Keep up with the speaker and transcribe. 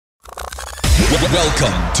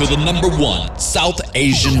Welcome to the #1 South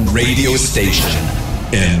Asian radio station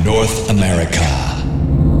in North America,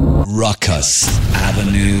 Ruckus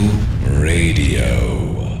Avenue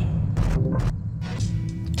Radio.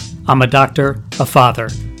 I'm a doctor, a father,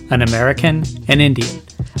 an American, an Indian.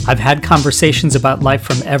 I've had conversations about life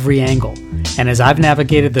from every angle, and as I've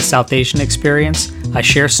navigated the South Asian experience, I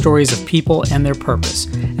share stories of people and their purpose,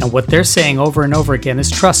 and what they're saying over and over again is,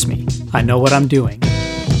 trust me, I know what I'm doing.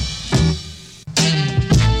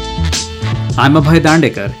 I'm Abhay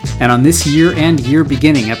Dandekar, and on this year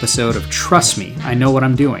beginning episode of Trust Me, I Know What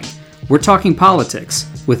I'm Doing, we're talking politics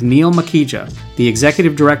with Neil Makhija, the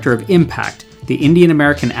Executive Director of IMPACT, the Indian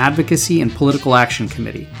American Advocacy and Political Action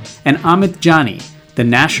Committee, and Amit, Jani, the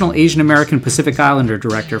National Asian American Pacific Islander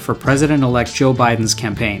Director for President-elect Joe Biden's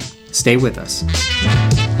campaign. Stay with us.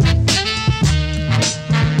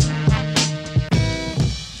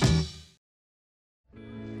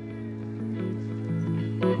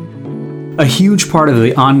 A huge part of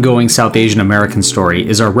the ongoing South Asian American story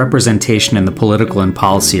is our representation in the political and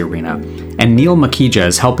policy arena, and Neil Makhija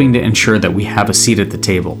is helping to ensure that we have a seat at the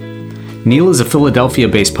table. Neil is a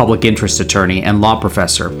Philadelphia-based public interest attorney and law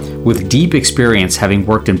professor with deep experience having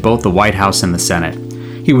worked in both the White House and the Senate.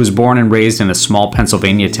 He was born and raised in a small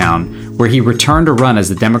Pennsylvania town where he returned to run as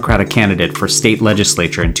the Democratic candidate for state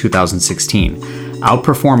legislature in 2016,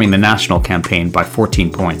 outperforming the national campaign by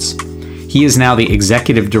 14 points. He is now the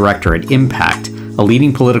executive director at IMPACT, a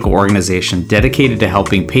leading political organization dedicated to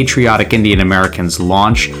helping patriotic Indian Americans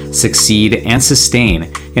launch, succeed, and sustain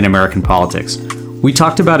in American politics. We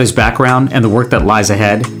talked about his background and the work that lies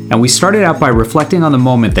ahead, and we started out by reflecting on the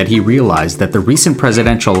moment that he realized that the recent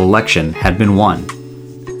presidential election had been won.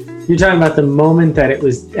 You're talking about the moment that it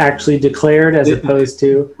was actually declared as opposed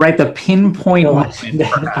to... Right, the pinpoint moment.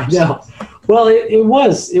 I know. Well, it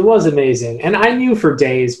was amazing. And I knew for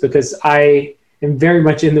days because I am very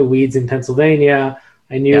much in the weeds in Pennsylvania.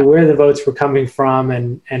 I knew where the votes were coming from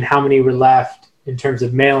and how many were left in terms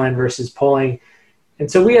of mail-in versus polling.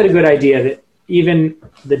 And so we had a good idea that even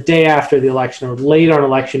the day after the election or late on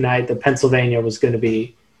election night, that Pennsylvania was going to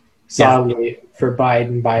be solidly for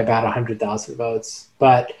Biden by about 100,000 votes.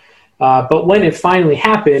 But when it finally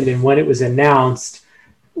happened and when it was announced,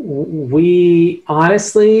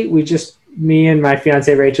 me and my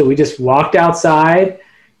fiance Rachel, we just walked outside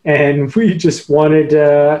and we just wanted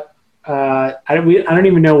to, I don't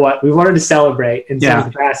even know what, we wanted to celebrate in some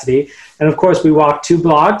capacity. And of course we walked 2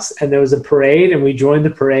 blocks and there was a parade and we joined the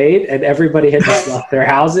parade and everybody had just left their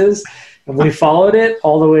houses and we followed it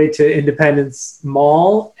all the way to Independence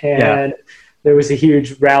Mall. And there was a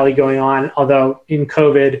huge rally going on, although in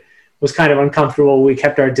COVID it was kind of uncomfortable. We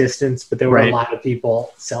kept our distance, but there were a lot of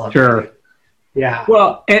people celebrating. Sure. Yeah.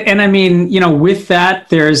 Well, and I mean, with that,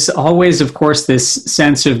 there's always, of course, this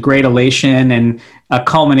sense of great elation and a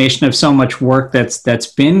culmination of so much work that's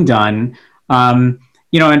been done. And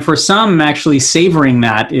for some, actually savoring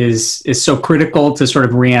that is so critical to sort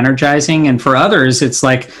of re-energizing. And for others, it's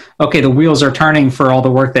like, okay, the wheels are turning for all the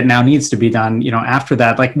work that now needs to be done, after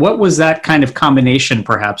that. Like, what was that kind of combination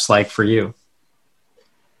perhaps like for you?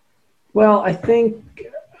 Well, I think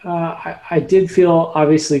I did feel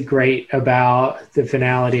obviously great about the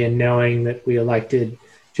finality and knowing that we elected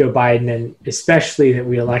Joe Biden and especially that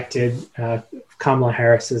we elected Kamala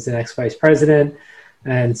Harris as the next vice president.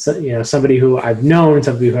 And, so, somebody who I've known,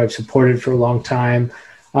 somebody who I've supported for a long time.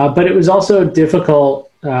 But it was also a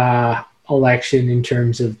difficult election in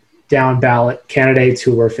terms of down ballot candidates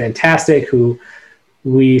who were fantastic, who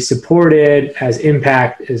we supported as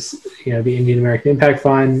IMPACT, as the Indian American Impact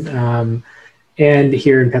Fund, and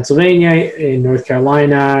here in Pennsylvania, in North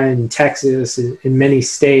Carolina, in Texas, in many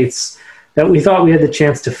states that we thought we had the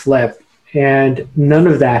chance to flip. And none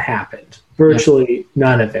of that happened, virtually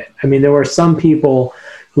none of it. I mean, there were some people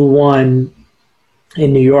who won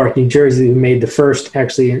in New York, New Jersey, who made the first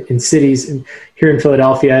actually in cities. And here in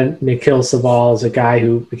Philadelphia, Nikhil Saval is a guy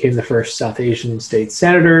who became the first South Asian state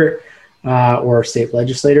senator or state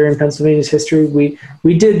legislator in Pennsylvania's history.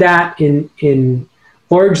 We did that in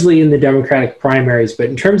largely in the Democratic primaries, but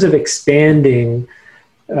in terms of expanding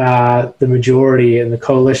the majority and the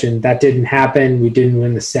coalition, that didn't happen. We didn't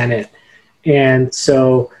win the Senate. And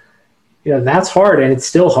so, that's hard, and it's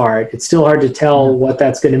still hard. It's still hard to tell what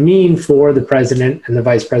that's going to mean for the president and the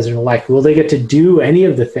vice president-elect. Will they get to do any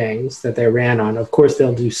of the things that they ran on? Of course,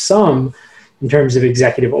 they'll do some in terms of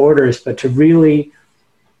executive orders, but to really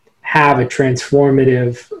have a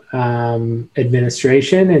transformative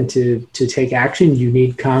administration and to take action, you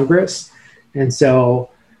need Congress. And so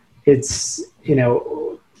it's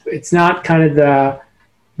not kind of the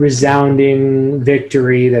resounding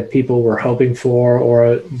victory that people were hoping for,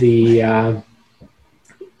 or the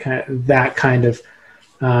that kind of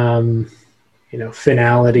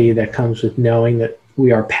finality that comes with knowing that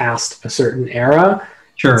we are past a certain era.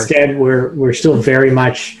 Sure. Instead, we're still very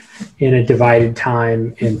much in a divided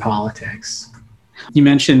time in politics. You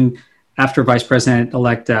mentioned after Vice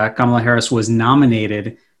President-elect Kamala Harris was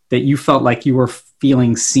nominated that you felt like you were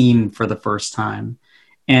feeling seen for the first time.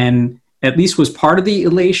 And at least was part of the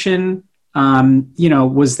elation,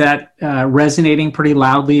 was that resonating pretty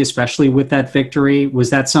loudly, especially with that victory?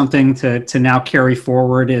 Was that something to now carry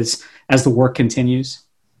forward as the work continues?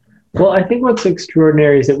 Well, I think what's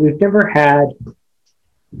extraordinary is that we've never had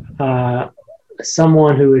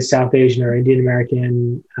someone who is South Asian or Indian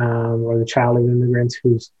American or the child of immigrants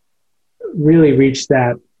who's really reached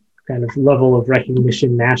that kind of level of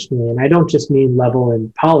recognition nationally. And I don't just mean level in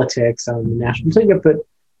politics on the national ticket,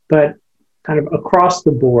 but kind of across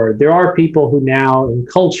the board. There are people who now in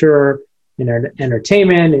culture, in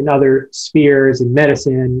entertainment, in other spheres, in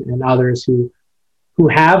medicine, and others who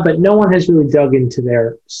have, but no one has really dug into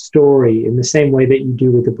their story in the same way that you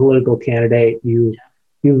do with a political candidate. You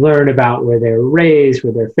learn about where they were raised,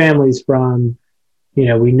 where their family's from. We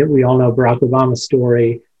all know Barack Obama's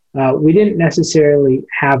story. We didn't necessarily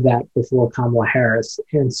have that before Kamala Harris.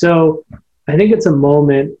 And so I think it's a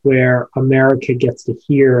moment where America gets to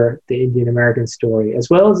hear the Indian American story, as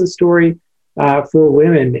well as the story for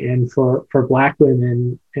women and for Black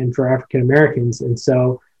women and for African Americans. And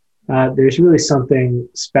so there's really something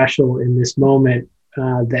special in this moment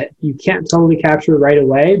that you can't totally capture right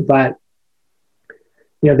away, but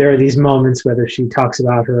there are these moments, whether she talks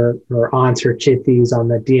about her aunts, her chithis on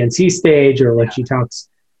the DNC stage, or when she talks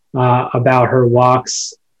about her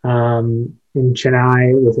walks in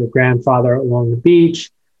Chennai with her grandfather along the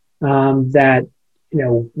beach, that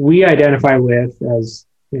we identify with as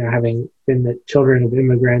having been the children of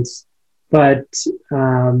immigrants, but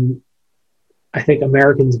I think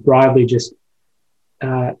Americans broadly just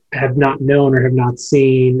have not known or have not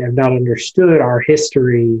seen, have not understood our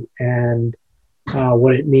history and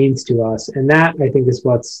what it means to us. And that, I think, is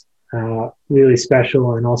what's really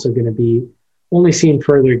special and also going to be only seen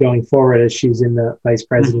further going forward as she's in the vice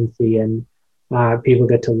presidency and people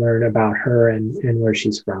get to learn about her and where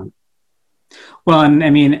she's from. Well, and I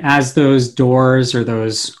mean, as those doors or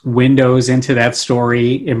those windows into that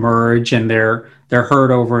story emerge and they're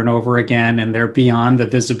heard over and over again, and they're beyond the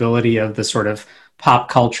visibility of the sort of pop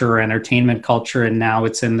culture, entertainment culture, and now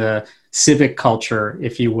it's in the civic culture,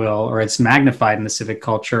 if you will, or it's magnified in the civic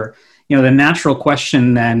culture. The natural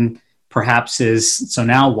question then perhaps is, so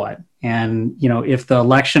now what? And, if the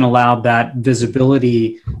election allowed that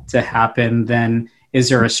visibility to happen, then is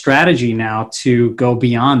there a strategy now to go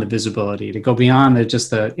beyond the visibility, to go beyond just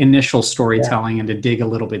the initial storytelling and to dig a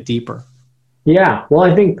little bit deeper? Yeah, well,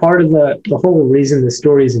 I think part of the whole reason the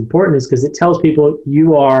story is important is because it tells people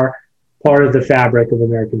you are part of the fabric of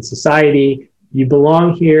American society. You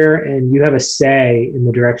belong here and you have a say in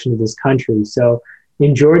the direction of this country. So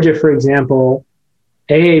in Georgia, for example,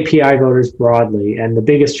 AAPI voters broadly, and the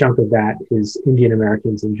biggest chunk of that is Indian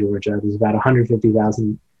Americans in Georgia. There's about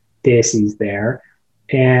 150,000 deacies there.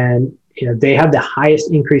 And they had the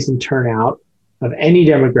highest increase in turnout of any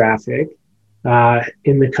demographic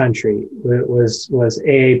in the country. It was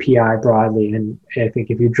AAPI broadly. And I think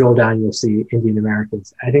if you drill down, you'll see Indian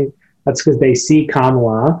Americans. I think that's because they see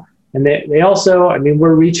Kamala. And they also,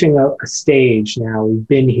 we're reaching a stage now. We've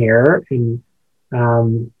been here, and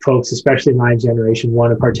folks, especially my generation,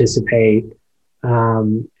 want to participate,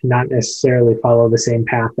 not necessarily follow the same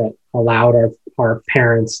path that allowed our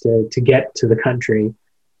parents to get to the country.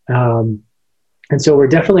 And so we're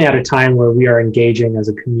definitely at a time where we are engaging as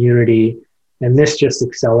a community, and this just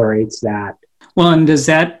accelerates that. Well, and does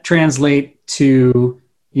that translate to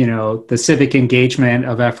the civic engagement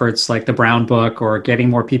of efforts like the Brown Book or getting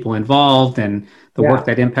more people involved and the work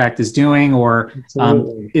that Impact is doing, or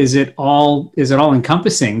is it all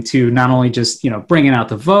encompassing to not only just bringing out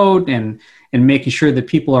the vote and making sure that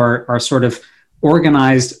people are sort of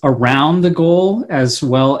organized around the goal as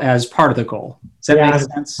well as part of the goal? Does that make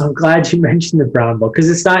sense? I'm glad you mentioned the Brown Book, because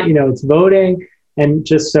it's not it's voting. And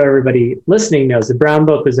just so everybody listening knows, the Brown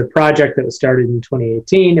Book was a project that was started in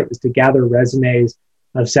 2018. It was to gather resumes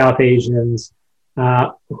of South Asians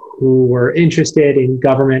who were interested in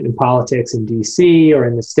government and politics in DC or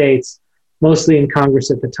in the States, mostly in Congress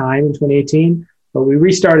at the time in 2018. But we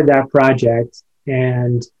restarted that project,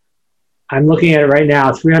 and I'm looking at it right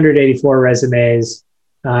now, 384 resumes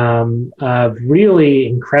of really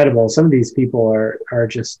incredible. Some of these people are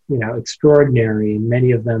just, extraordinary. And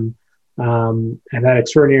many of them have had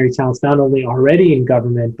extraordinary talents, not only already in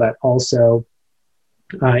government, but also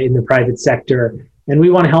in the private sector. And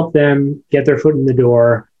we want to help them get their foot in the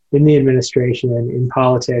door in the administration and in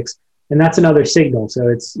politics. And that's another signal. So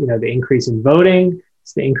it's, the increase in voting,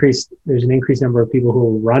 there's an increased number of people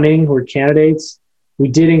who are running, who are candidates. We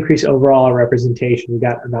did increase overall our representation. We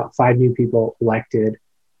got about 5 new people elected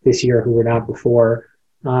this year who were not before.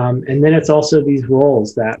 And then it's also these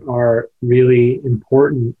roles that are really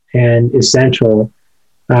important and essential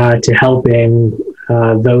to helping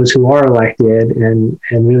those who are elected and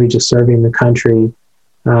really just serving the country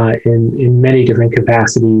in many different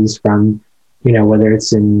capacities, from, whether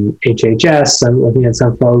it's in HHS, I'm looking at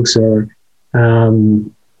some folks, or,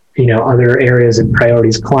 other areas of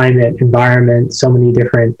priorities, climate, environment, so many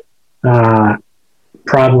different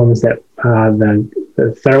problems that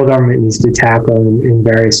the federal government needs to tackle in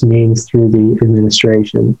various means through the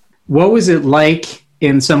administration. What was it like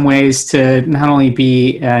in some ways to not only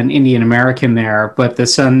be an Indian American there, but the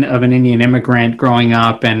son of an Indian immigrant growing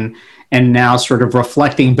up and now sort of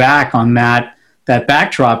reflecting back on that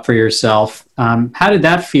backdrop for yourself? How did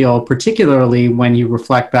that feel, particularly when you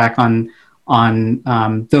reflect back on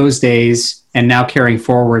those days and now carrying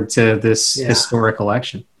forward to this historic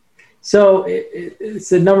election? So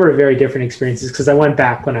it's a number of very different experiences, because I went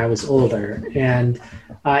back when I was older. And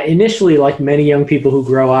initially, like many young people who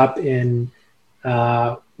grow up in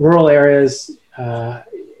rural areas,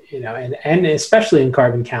 and especially in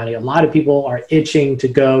Carbon County, a lot of people are itching to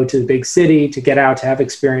go to the big city, to get out, to have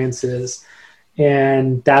experiences.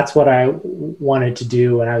 And that's what I wanted to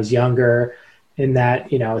do when I was younger, in that,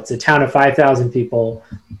 it's a town of 5,000 people.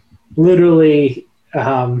 Literally,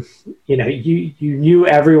 you knew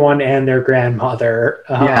everyone and their grandmother.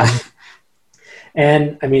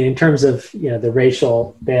 And I mean, in terms of, the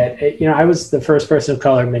racial bit, I was the first person of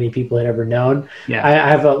color many people had ever known. Yeah. I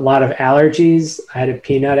have a lot of allergies. I had a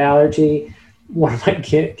peanut allergy. One of my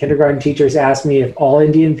kindergarten teachers asked me if all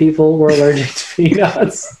Indian people were allergic to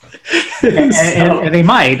peanuts. and they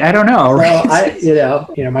might, I don't know.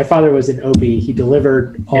 So my father was an OB. He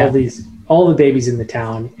delivered all the babies in the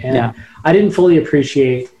town. And I didn't fully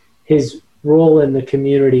appreciate his role in the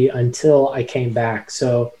community until I came back.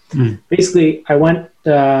 So basically I went,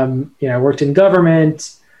 I worked in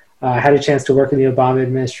government. I had a chance to work in the Obama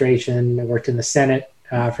administration. I worked in the Senate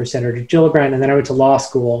for Senator Gillibrand. And then I went to law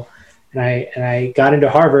school, and I got into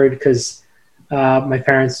Harvard because my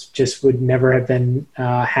parents just would never have been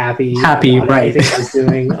happy right? Anything I was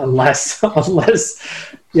doing unless that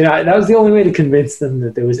was the only way to convince them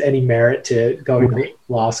that there was any merit to going to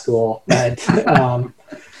law school. But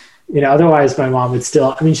otherwise my mom would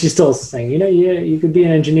still. I mean, she's still saying, you could be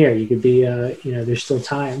an engineer. You could be, there's still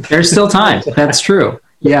time. There's still time. That's true.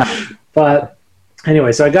 Yeah. But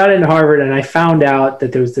anyway, so I got into Harvard, and I found out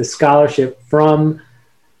that there was this scholarship from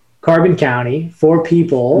Carbon County for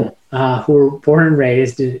people who were born and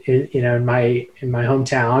raised in my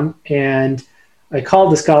hometown. And I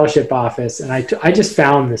called the scholarship office, and I just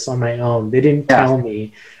found this on my own. They didn't tell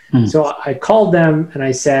me. So I called them and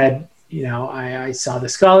I said, I saw the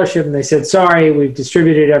scholarship, and they said, sorry, we've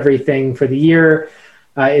distributed everything for the year.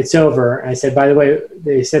 It's over. And I said, by the way,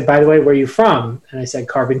 where are you from? And I said,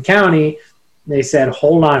 Carbon County. And they said,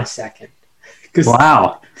 hold on a second.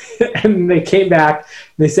 Wow. And they came back,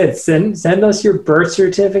 and they said, send us your birth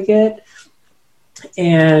certificate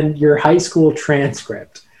and your high school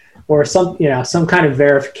transcript, or some kind of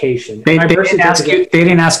verification. They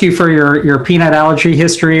didn't ask you for your peanut allergy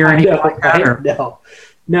history or anything like that?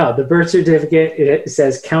 No, the birth certificate, it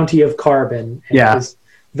says County of Carbon. And it was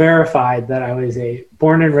verified that I was a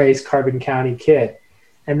born and raised Carbon County kid.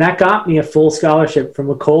 And that got me a full scholarship from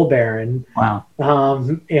a coal baron. Wow.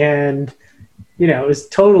 And it was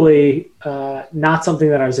totally not something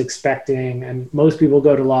that I was expecting. And most people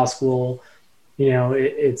go to law school,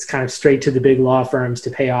 it's kind of straight to the big law firms to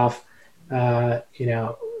pay off, the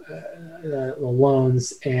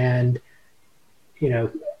loans. And,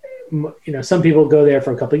 some people go there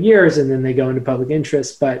for a couple of years and then they go into public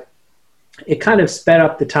interest. But it kind of sped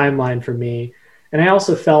up the timeline for me. And I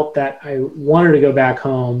also felt that I wanted to go back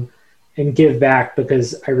home and give back,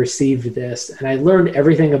 because I received this. And I learned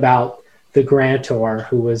everything about the grantor,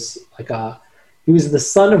 who was he was the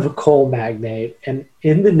son of a coal magnate. And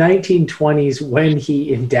in the 1920s, when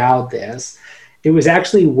he endowed this, it was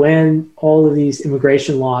actually when all of these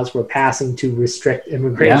immigration laws were passing to restrict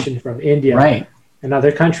immigration from India and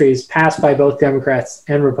other countries, passed by both Democrats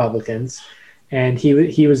and Republicans. And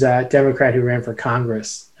he was a Democrat who ran for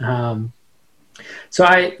Congress. So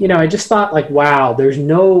I just thought, wow, there's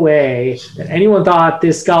no way that anyone thought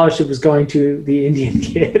this scholarship was going to the Indian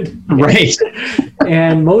kid. Right.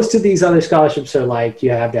 And most of these other scholarships are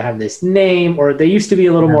you have to have this name, or they used to be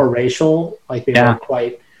a little more racial. They weren't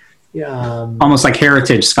quite Almost like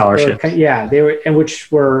heritage scholarship. They were, and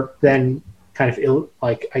which were then kind of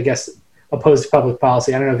I guess opposed to public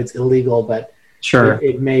policy. I don't know if it's illegal, but sure,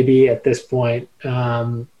 it may be at this point.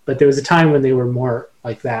 But there was a time when they were more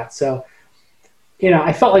like that. So,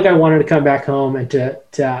 I felt like I wanted to come back home and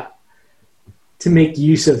to make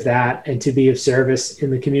use of that and to be of service in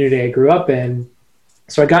the community I grew up in.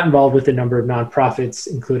 So I got involved with a number of nonprofits,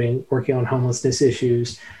 including working on homelessness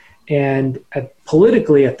issues. And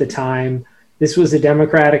politically at the time, this was a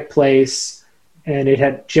Democratic place, and it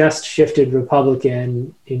had just shifted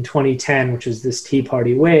Republican in 2010, which was this Tea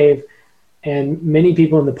Party wave. And many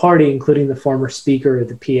people in the party, including the former Speaker of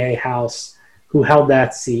the PA House, who held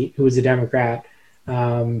that seat, who was a Democrat,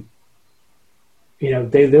 they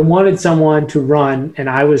wanted someone to run, and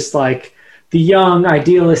I was like the young,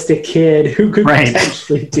 idealistic kid who could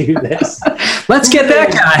potentially do this. Let's get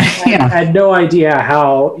that guy. I had no idea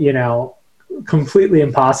how, completely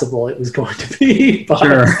impossible it was going to be.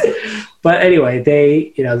 But anyway,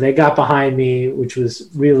 they got behind me, which was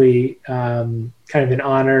really kind of an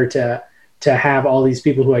honor to have all these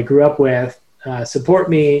people who I grew up with support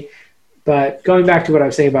me. But going back to what I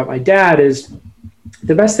was saying about my dad is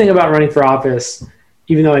the best thing about running for office,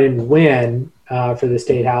 even though I didn't win for the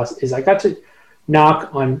state house, is I got to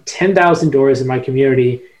knock on 10,000 doors in my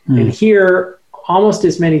community and hear almost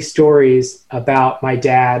as many stories about my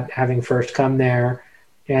dad having first come there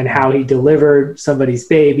and how he delivered somebody's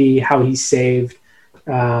baby, how he saved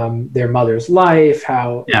their mother's life,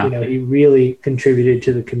 how he really contributed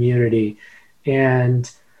to the community. And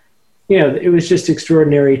it was just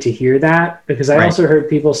extraordinary to hear that, because I also heard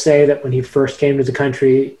people say that when he first came to the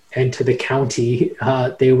country and to the county,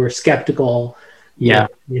 they were skeptical.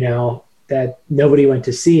 That nobody went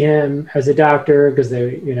to see him as a doctor because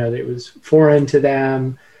it was foreign to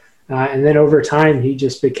them. And then over time, he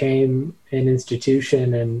just became an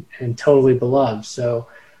institution and totally beloved. So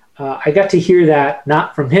I got to hear that,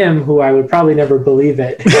 not from him, who I would probably never believe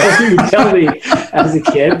it he would tell me as a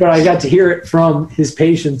kid, but I got to hear it from his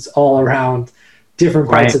patients all around different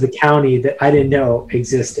parts of the county that I didn't know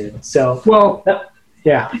existed. So,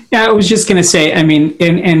 I was just going to say, I mean,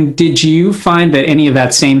 and did you find that any of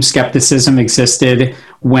that same skepticism existed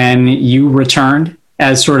when you returned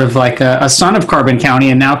as sort of like a son of Carbon County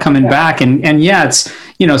and now coming back? And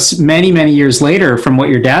it's, many, many years later from what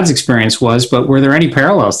your dad's experience was, but were there any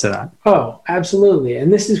parallels to that? Oh, absolutely.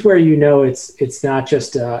 And this is where, it's not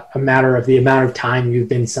just a matter of the amount of time you've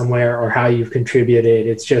been somewhere or how you've contributed.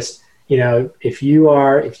 It's just, if you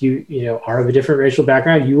are of a different racial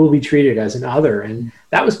background, you will be treated as an other. And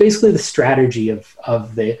that was basically the strategy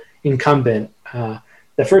of the incumbent.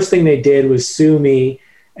 The first thing they did was sue me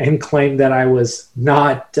and claim that I was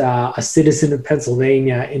not a citizen of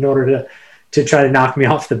Pennsylvania in order to try to knock me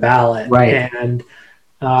off the ballot. And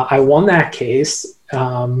I won that case,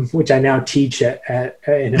 which I now teach in an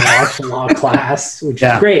election law class, which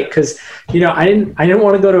is great because, I didn't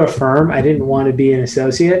want to go to a firm. I didn't want to be an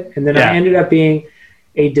associate. And then I ended up being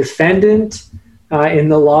a defendant in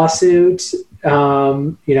the lawsuit,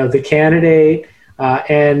 the candidate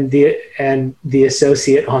and the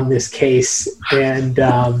associate on this case. And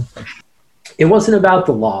it wasn't about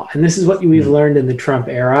the law. And this is what we've learned in the Trump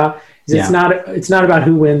era. It's not about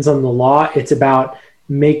who wins on the law. It's about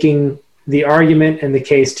making the argument and the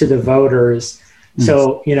case to the voters.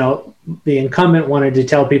 So, the incumbent wanted to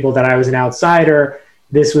tell people that I was an outsider.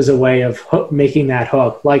 This was a way of making that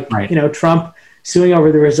hook. Like, Trump suing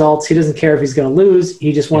over the results. He doesn't care if he's going to lose.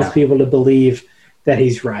 He just wants people to believe that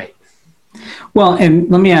he's right. Well, and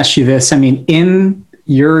let me ask you this. I mean, in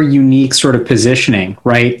your unique sort of positioning,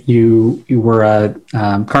 right? You were a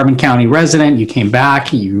Carbon County resident. You came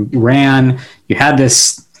back, you ran, you had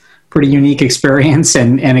this pretty unique experience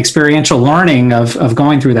and experiential learning of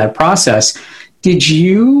going through that process. Did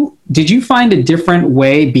you find a different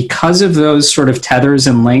way because of those sort of tethers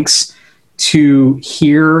and links to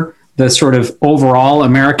hear the sort of overall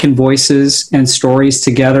American voices and stories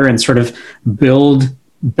together and sort of build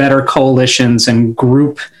better coalitions and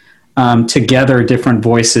group together different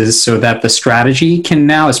voices so that the strategy can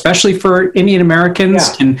now, especially for Indian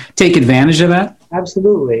Americans, can take advantage of that?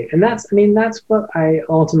 Absolutely. And that's what I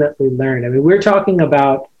ultimately learned. I mean, we're talking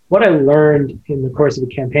about what I learned in the course of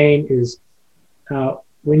the campaign is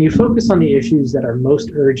when you focus on the issues that are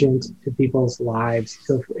most urgent to people's lives.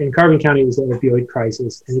 So in Carbon County, it was the opioid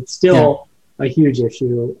crisis, and it's still a huge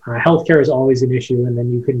issue. Healthcare is always an issue, and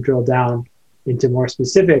then you can drill down into more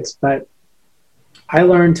specifics. But I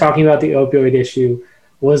learned talking about the opioid issue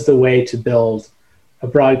was the way to build a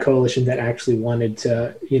broad coalition that actually wanted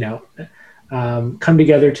to, come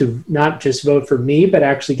together to not just vote for me, but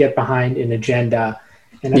actually get behind an agenda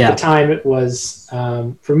And at the time, it was,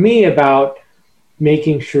 for me, about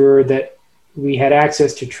making sure that we had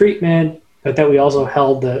access to treatment, but that we also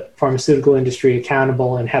held the pharmaceutical industry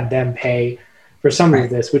accountable and had them pay for some of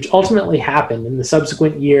this, which ultimately happened. In the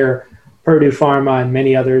subsequent year, Purdue Pharma and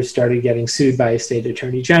many others started getting sued by state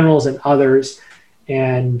attorney generals and others.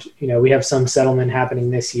 And, we have some settlement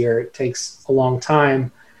happening this year. It takes a long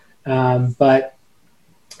time. But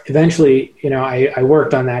eventually, I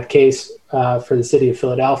worked on that case for the city of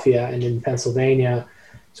Philadelphia and in Pennsylvania.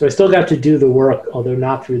 So I still got to do the work, although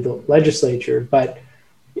not through the legislature. But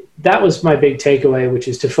that was my big takeaway, which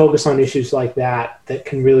is to focus on issues like that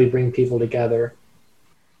can really bring people together.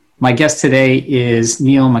 My guest today is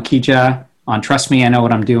Neil Makhija on Trust Me, I Know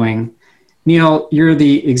What I'm Doing. Neil, you're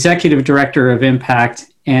the executive director of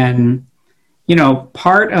Impact, and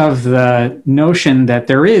part of the notion that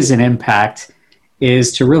there is an impact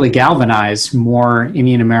is to really galvanize more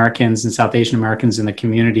Indian Americans and South Asian Americans in the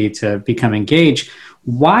community to become engaged.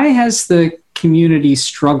 Why has the community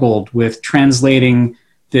struggled with translating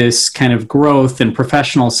this kind of growth and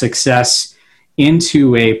professional success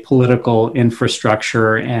into a political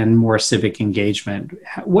infrastructure and more civic engagement?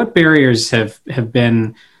 What barriers have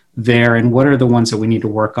been there, and what are the ones that we need to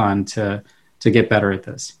work on to get better at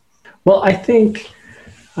this? Well, I think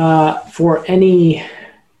for any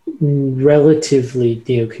relatively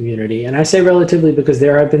new community, and I say relatively because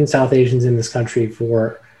there have been South Asians in this country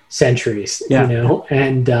for centuries,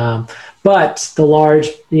 and but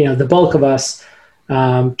the bulk of us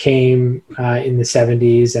came in the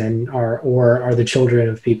 70s and are the children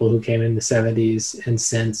of people who came in the 70s and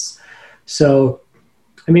since. So,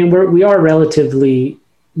 we are relatively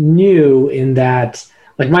new in that,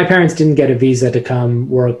 like, my parents didn't get a visa to come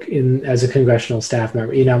work as a congressional staff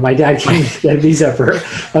member. My dad came to get a visa for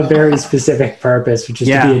a very specific purpose, which is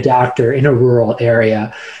to be a doctor in a rural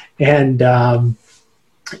area. And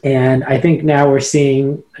I think now we're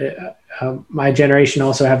seeing my generation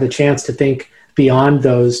also have the chance to think beyond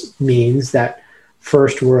those means that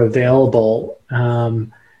first were available,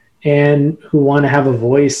 and who want to have a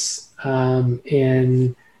voice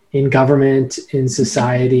in government, in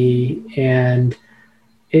society, and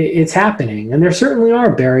it's happening. And there certainly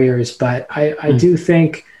are barriers, but I do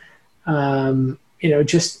think,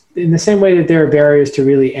 just in the same way that there are barriers to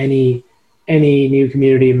really any new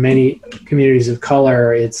community, many communities of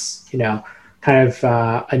color, it's, kind of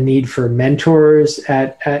a need for mentors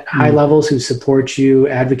at high levels who support you,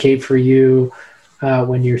 advocate for you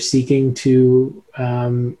when you're seeking to,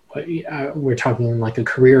 we're talking in like a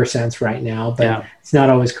career sense right now, but it's not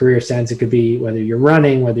always career sense. It could be whether you're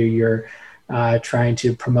running, whether you're trying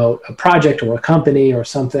to promote a project or a company or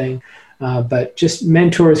something, but just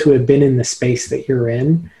mentors who have been in the space that you're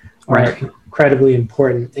in are incredibly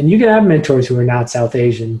important. And you can have mentors who are not South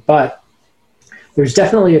Asian, but there's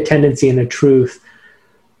definitely a tendency and a truth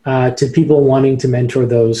to people wanting to mentor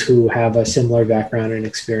those who have a similar background and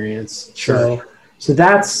experience. Sure. So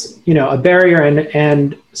that's, a barrier,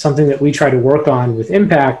 and something that we try to work on with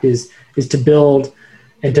Impact is to build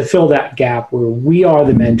and to fill that gap where we are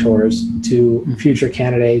the mentors to future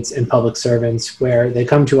candidates and public servants, where they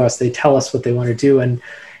come to us, they tell us what they want to do. And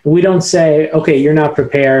we don't say, okay, you're not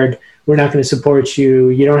prepared, we're not going to support you,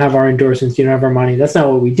 you don't have our endorsements, you don't have our money. That's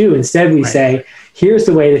not what we do. Instead, we say, here's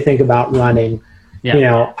the way to think about running.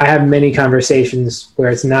 I have many conversations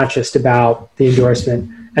where it's not just about the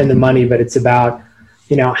endorsement and the money, but it's about,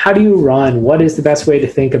 how do you run? What is the best way to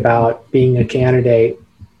think about being a candidate?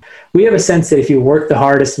 We have a sense that if you work the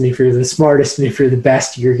hardest and if you're the smartest and if you're the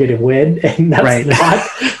best, you're going to win. And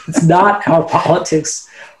that's not how politics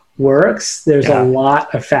works. There's a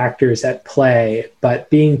lot of factors at play, but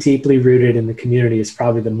being deeply rooted in the community is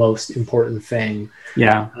probably the most important thing.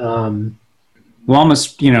 Well,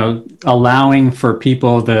 almost, allowing for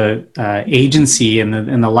people the agency and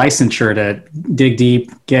the licensure to dig deep,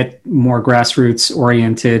 get more grassroots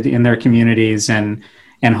oriented in their communities, and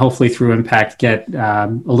hopefully through Impact get a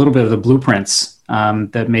little bit of the blueprints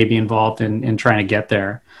that may be involved in trying to get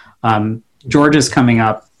there. Georgia's coming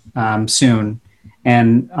up soon,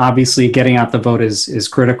 and obviously getting out the vote is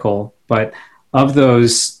critical. But of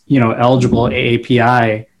those, eligible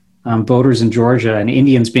AAPI voters in Georgia, and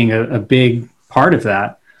Indians being a big part of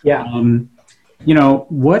that.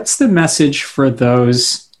 What's the message for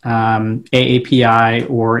those AAPI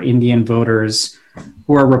or Indian voters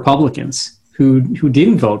who are Republicans who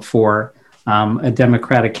didn't vote for a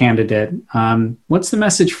Democratic candidate? What's the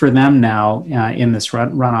message for them now in this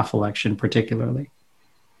runoff election particularly?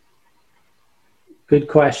 Good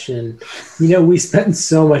question. We spend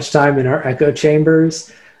so much time in our echo chambers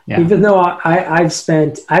Even though I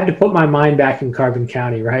have to put my mind back in Carbon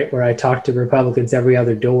County, right, where I talk to Republicans every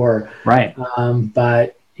other door. Right.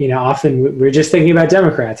 But, often we're just thinking about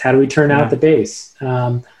Democrats. How do we turn out the base?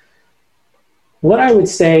 What I would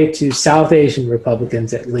say to South Asian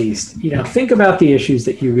Republicans, at least, think about the issues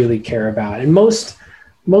that you really care about. And most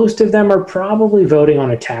of them are probably voting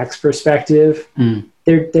on a tax perspective.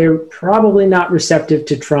 They're probably not receptive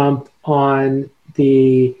to Trump on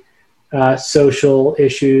the social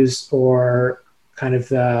issues or kind of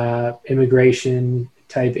the immigration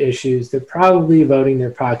type issues. They're probably voting their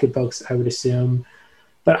pocketbooks, I would assume.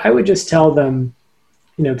 But I would just tell them,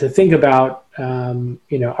 to think about,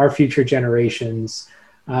 our future generations.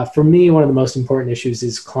 For me, one of the most important issues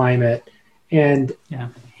is climate. And,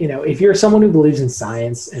 if you're someone who believes in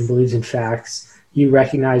science and believes in facts, you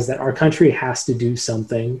recognize that our country has to do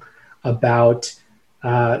something about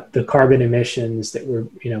the carbon emissions that we're,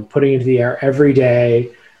 putting into the air every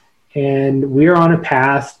day. And we're on a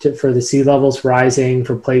path for the sea levels rising,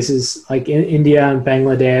 for places like in India and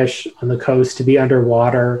Bangladesh on the coast to be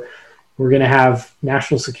underwater. We're going to have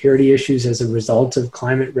national security issues as a result of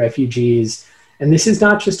climate refugees. And this is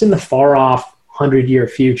not just in the far off 100-year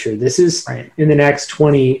future. This is in the next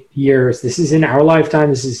 20 years. This is in our lifetime.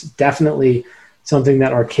 This is definitely something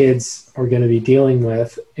that our kids are going to be dealing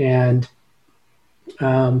with. And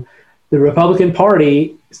the Republican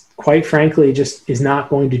Party, quite frankly, just is not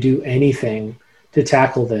going to do anything to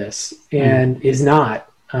tackle this, and is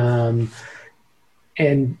not. And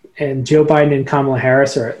Joe Biden and Kamala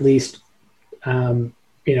Harris are at least, to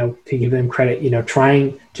give them credit,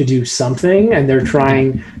 trying to do something, and they're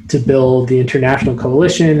trying to build the international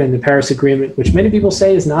coalition and the Paris Agreement, which many people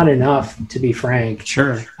say is not enough, to be frank.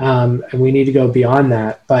 Sure. And we need to go beyond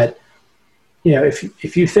that. But,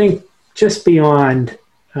 if you think just beyond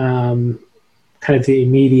kind of the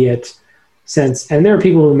immediate sense, and there are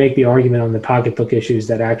people who make the argument on the pocketbook issues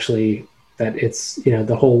that it's,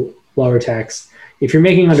 the whole lower tax. If you're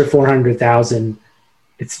making under 400,000,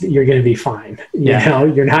 you're going to be fine.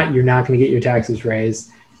 You're not going to get your taxes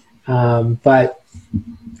raised. But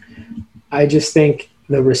I just think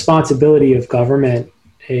the responsibility of government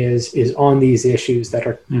is on these issues that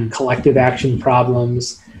are collective action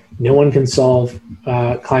problems. No one can solve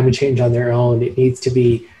climate change on their own. It needs to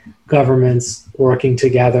be governments working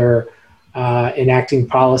together, enacting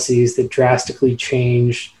policies that drastically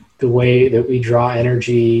change the way that we draw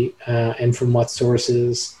energy and from what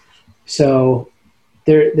sources. So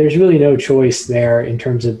there's really no choice there in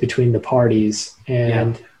terms of between the parties.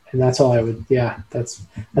 And that's all I would,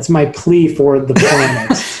 that's my plea for the planet.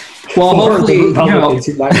 Well, hopefully, Republicans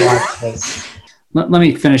who might watch this. Let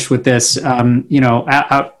me finish with this.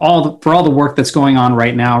 For all the work that's going on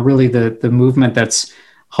right now, really the movement that's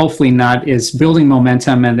hopefully not is building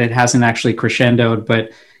momentum, and it hasn't actually crescendoed.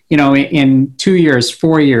 But in 2 years,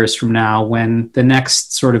 4 years from now, when the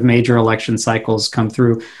next sort of major election cycles come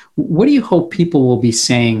through, what do you hope people will be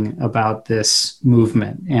saying about this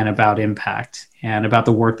movement and about impact and about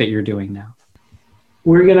the work that you're doing now?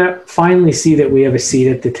 We're going to finally see that we have a seat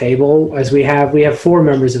at the table, as we have 4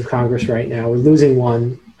 members of Congress right now. We're losing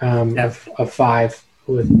one of 5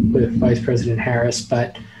 with Vice President Harris,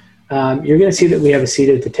 but you're going to see that we have a seat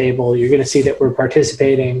at the table. You're going to see that we're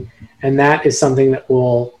participating, and that is something that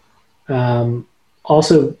will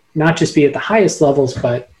also not just be at the highest levels,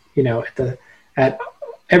 but at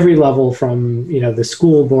every level from the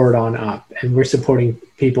school board on up. And we're supporting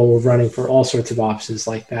people running for all sorts of offices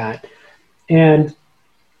like that. And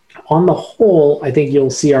on the whole, I think you'll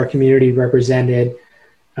see our community represented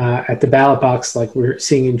at the ballot box, like we're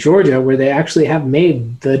seeing in Georgia, where they actually have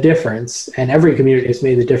made the difference. And every community has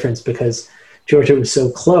made the difference because Georgia was so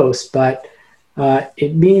close. But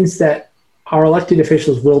it means that our elected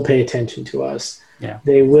officials will pay attention to us. Yeah.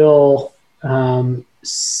 They will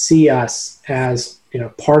see us as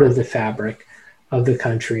part of the fabric of the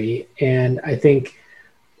country. And I think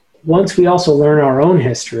once we also learn our own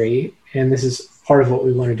history, and this is part of what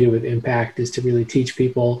we want to do with Impact, is to really teach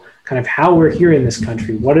people kind of how we're here in this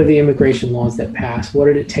country. What are the immigration laws that passed? What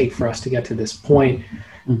did it take for us to get to this point?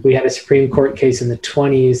 We had a Supreme Court case in the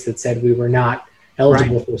 1920s that said we were not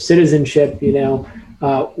eligible for citizenship.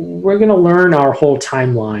 We're going to learn our whole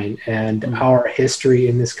timeline and our history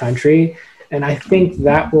in this country. And I think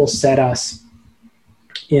that will set us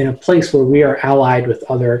in a place where we are allied with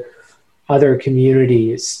other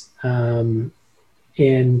communities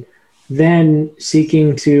in then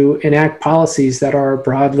seeking to enact policies that are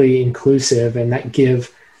broadly inclusive and that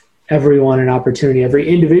give everyone an opportunity, every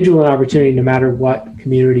individual an opportunity, no matter what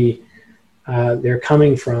community they're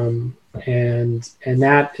coming from, and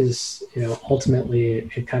that is, ultimately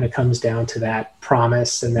it kind of comes down to that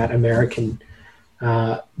promise and that American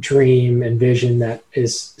dream and vision that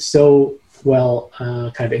is so well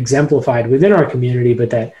kind of exemplified within our community, but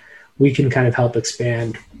that we can kind of help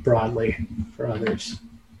expand broadly for others.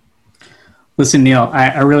 Listen, Neil,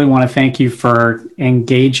 I really want to thank you for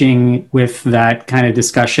engaging with that kind of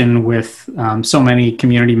discussion with so many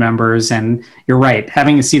community members. And you're right,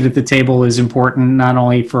 having a seat at the table is important, not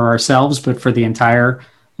only for ourselves, but for the entire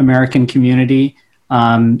American community,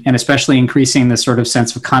 and especially increasing the sort of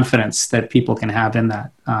sense of confidence that people can have in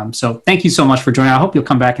that. So thank you so much for joining. I hope you'll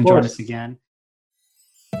come back and join us again.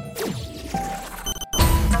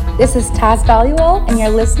 This is Taz Valuel, and you're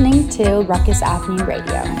listening to Ruckus Avenue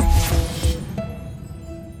Radio.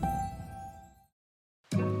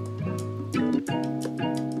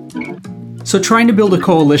 So trying to build a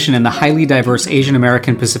coalition in the highly diverse Asian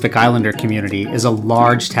American Pacific Islander community is a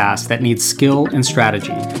large task that needs skill and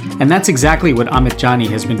strategy. And that's exactly what Amit Jani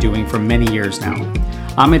has been doing for many years now.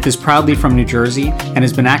 Amit is proudly from New Jersey and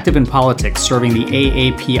has been active in politics, serving the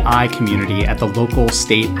AAPI community at the local,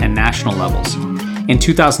 state, and national levels. In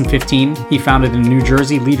 2015, he founded a New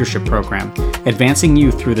Jersey leadership program, advancing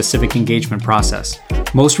youth through the civic engagement process.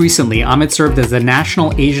 Most recently, Amit served as the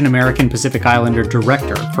National Asian American Pacific Islander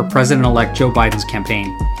Director for President-elect Joe Biden's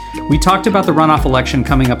campaign. We talked about the runoff election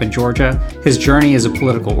coming up in Georgia, his journey as a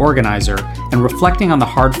political organizer, and reflecting on the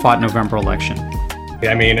hard-fought November election.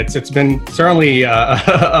 I mean, it's been certainly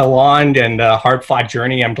a long and hard-fought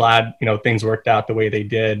journey. I'm glad, things worked out the way they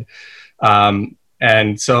did. In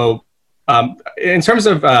terms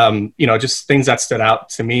of, just things that stood out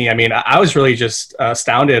to me, I mean, I was really just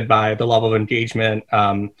astounded by the level of engagement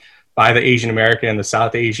by the Asian American, the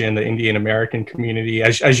South Asian, the Indian American community.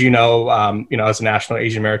 As you know, as a National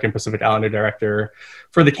Asian American Pacific Islander Director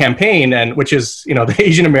for the campaign, and which is, the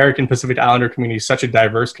Asian American Pacific Islander community is such a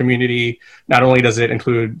diverse community. Not only does it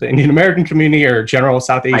include the Indian American community or general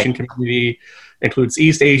South Asian community, includes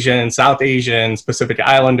East Asians, South Asians, Pacific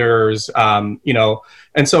Islanders,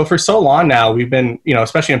 and so for so long now, we've been,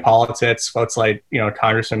 especially in politics, folks like,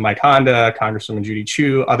 Congressman Mike Honda, Congresswoman Judy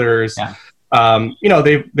Chu, others,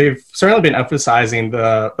 they've certainly been emphasizing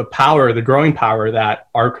the power, the growing power that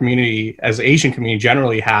our community, as the Asian community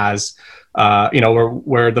generally has.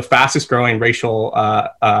 We're the fastest growing racial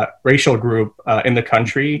group in the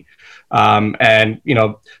country,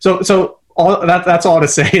 so. That's all to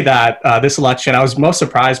say that this election, I was most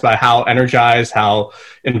surprised by how energized, how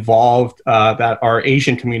involved that our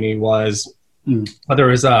Asian community was. Whether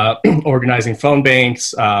it was organizing phone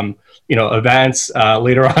banks, events,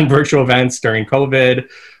 later on virtual events during COVID,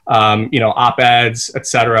 op-eds, et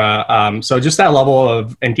cetera. So just that level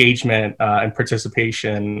of engagement and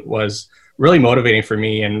participation was really motivating for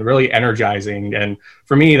me and really energizing. And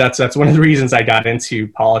for me, that's one of the reasons I got into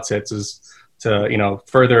politics, is to,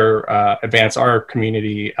 further advance our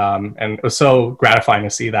community. And it was so gratifying to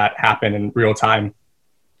see that happen in real time.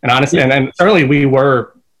 And honestly, and certainly we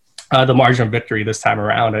were the margin of victory this time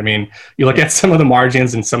around. I mean, you look at some of the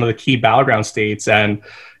margins in some of the key battleground states, and,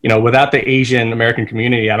 without the Asian American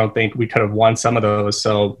community, I don't think we could have won some of those.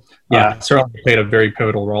 So certainly played a very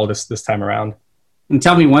pivotal role this time around. And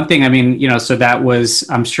tell me one thing, I mean, so that was,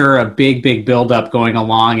 I'm sure, a big buildup going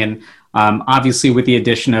along. And obviously, with the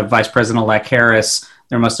addition of Vice President-elect Harris,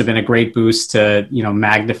 there must have been a great boost to,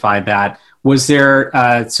 magnify that. Was there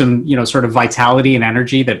some, sort of vitality and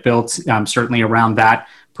energy that built certainly around that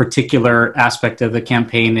particular aspect of the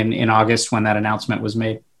campaign in August when that announcement was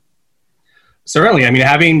made? Certainly. I mean,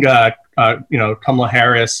 having, Kamala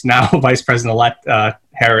Harris, now Vice President-elect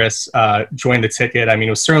Harris, join the ticket, I mean,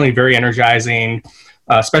 it was certainly very energizing,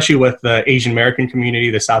 especially with the Asian American community,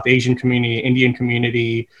 the South Asian community, Indian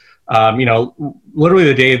community. Literally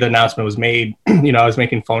the day the announcement was made, I was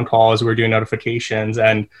making phone calls, we were doing notifications,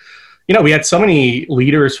 and, we had so many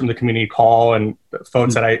leaders from the community call, and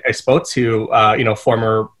folks that I spoke to,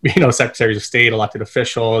 former, secretaries of state, elected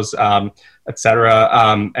officials, et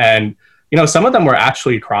cetera. And, some of them were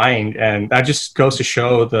actually crying, and that just goes to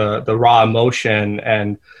show the raw emotion,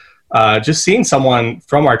 and just seeing someone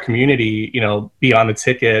from our community, be on the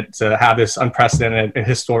ticket to have this unprecedented and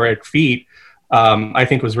historic feat, I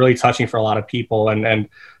think was really touching for a lot of people. And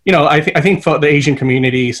I think the Asian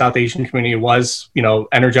community, South Asian community was,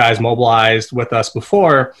 energized, mobilized with us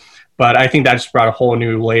before, but I think that just brought a whole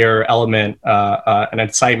new layer, element, and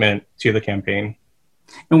excitement to the campaign.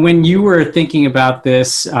 And when you were thinking about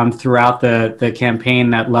this throughout the campaign,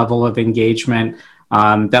 that level of engagement,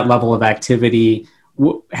 that level of activity,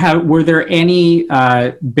 were there any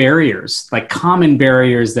barriers, like common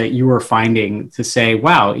barriers that you were finding to say,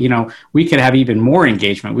 wow, we could have even more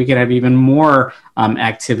engagement, we could have even more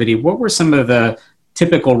activity? What were some of the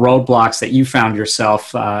typical roadblocks that you found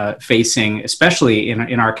yourself facing, especially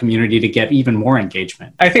in our community, to get even more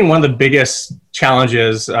engagement? I think one of the biggest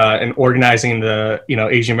challenges in organizing the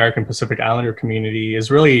Asian American Pacific Islander community is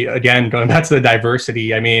really, again, going back to the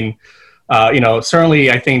diversity. I mean, certainly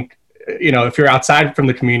I think if you're outside from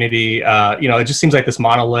the community, it just seems like this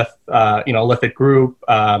lithic group,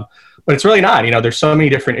 but it's really not. There's so many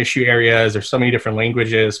different issue areas, there's so many different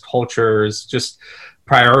languages, cultures, just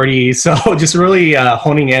priorities. So just really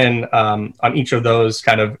honing in on each of those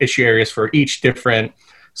kind of issue areas for each different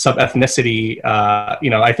sub-ethnicity,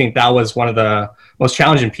 I think that was one of the most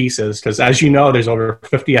challenging pieces, because as there's over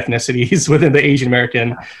 50 ethnicities within the Asian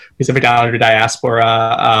American Pacific Islander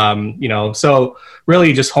diaspora, so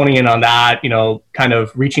really just honing in on that, kind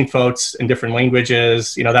of reaching folks in different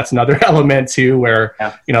languages, that's another element too, where,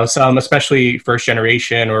 some, especially first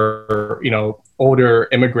generation or older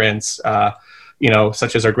immigrants,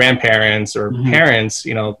 such as our grandparents or parents,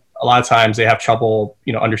 a lot of times they have trouble,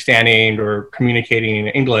 understanding or communicating in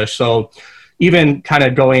English. So even kind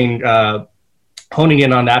of honing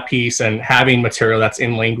in on that piece and having material that's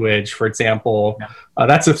in language, for example,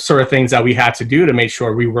 that's the sort of things that we had to do to make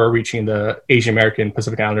sure we were reaching the Asian American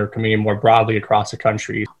Pacific Islander community more broadly across the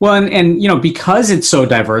country. Well, and because it's so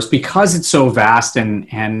diverse, because it's so vast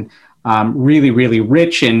and really, really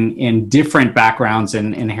rich in different backgrounds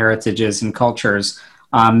and heritages and cultures,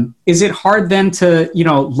 is it hard then to,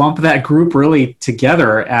 lump that group really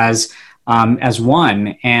together as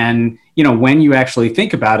one? And, when you actually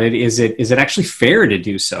think about it, is it actually fair to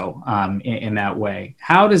do so in that way?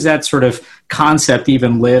 How does that sort of concept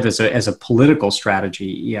even live as a political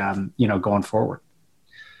strategy, going forward?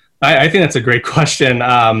 I think that's a great question.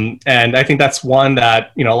 And I think that's one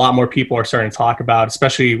that, a lot more people are starting to talk about,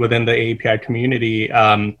 especially within the AAPI community.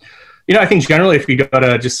 I think generally if you go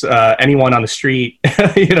to just anyone on the street,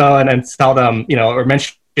 and tell them, or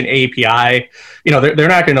mention AAPI, they're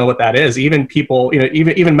not going to know what that is. Even people,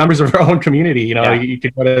 even members of our own community, you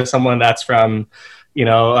could go to someone that's from,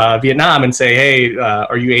 Vietnam and say, hey,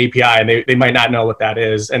 are you AAPI? And they might not know what that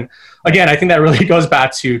is. And again, I think that really goes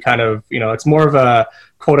back to kind of, it's more of a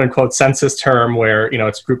quote unquote census term where,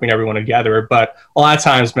 it's grouping everyone together. But a lot of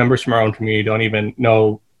times members from our own community don't even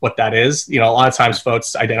know what that is. A lot of times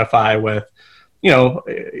folks identify with,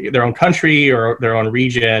 their own country or their own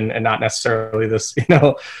region and not necessarily this,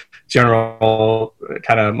 general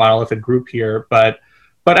kind of monolithic group here. But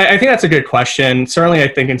I think that's a good question. Certainly, I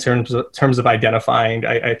think in terms of identifying,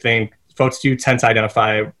 I think folks do tend to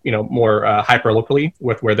identify, more hyper locally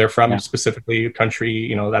with where they're from, specifically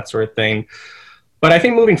country, that sort of thing. But I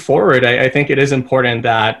think moving forward, I think it is important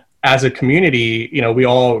that as a community, we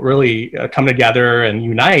all really come together and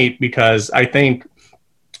unite, because I think,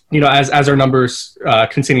 as our numbers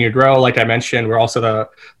continue to grow, like I mentioned, we're also the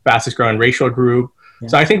fastest growing racial group. Yeah.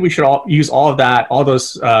 So I think we should all use all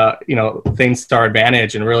those things to our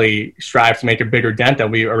advantage and really strive to make a bigger dent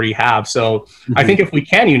than we already have. So I think if we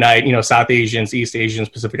can unite, South Asians, East Asians,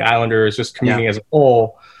 Pacific Islanders, just community as a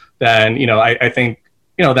whole, then, I think,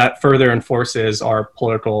 that further enforces our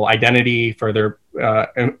political identity, further,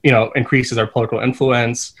 increases our political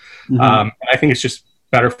influence. I think it's just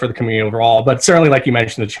better for the community overall. But certainly, like you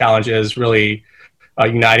mentioned, the challenge is really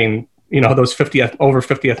uniting, those over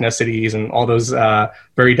 50 ethnicities and all those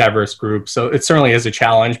very diverse groups. So it certainly is a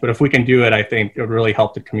challenge. But if we can do it, I think it would really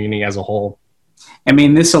help the community as a whole. I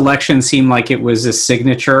mean, this election seemed like it was a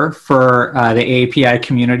signature for the AAPI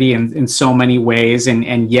community in so many ways,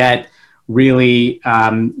 and yet really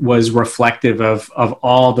was reflective of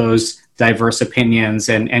all those diverse opinions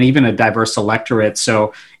and even a diverse electorate.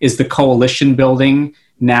 So is the coalition building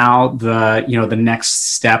now the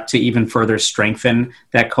next step to even further strengthen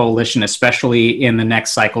that coalition, especially in the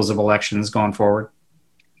next cycles of elections going forward?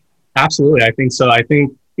 Absolutely. I think so. I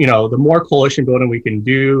think, the more coalition building we can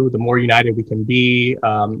do, the more united we can be,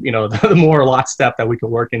 the more lockstep that we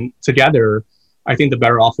can work in together, I think the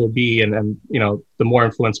better off we'll be. And the more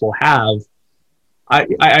influence we'll have.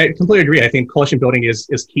 I completely agree. I think coalition building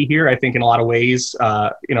is key here. I think in a lot of ways,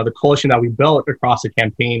 the coalition that we built across the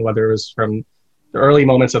campaign, whether it was from the early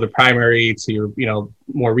moments of the primary to,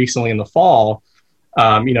 more recently in the fall,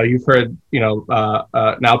 you've heard,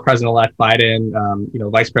 now President-elect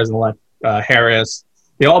Biden, Vice President-elect Harris,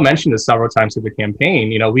 they all mentioned this several times through the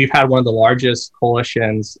campaign. We've had one of the largest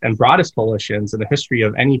coalitions and broadest coalitions in the history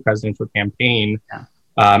of any presidential campaign.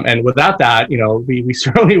 And without that, we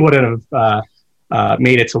certainly wouldn't have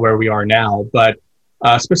made it to where we are now. But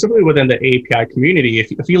specifically within the API community.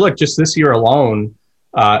 If you look just this year alone,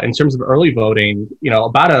 in terms of early voting,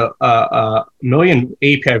 about a million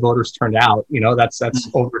API voters turned out. That's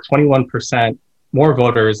over 21% more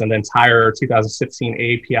voters than the entire 2016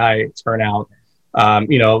 API turnout.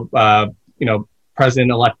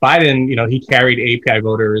 President-elect Biden, he carried API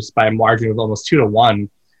voters by a margin of almost 2-1.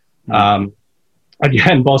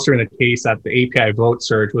 Again, bolstering the case that the API vote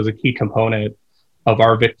surge was a key component of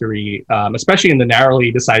our victory, especially in the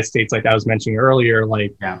narrowly decided states like I was mentioning earlier,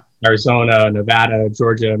 like Arizona, Nevada,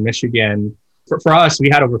 Georgia, Michigan. For us, we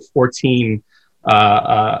had over 14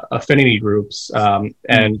 affinity groups.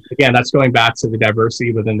 And again, that's going back to the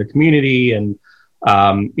diversity within the community and,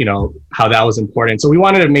 how that was important. So we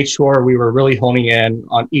wanted to make sure we were really honing in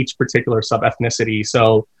on each particular sub-ethnicity.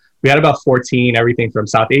 So we had about 14, everything from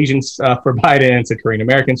South Asians for Biden to Korean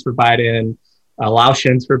Americans for Biden,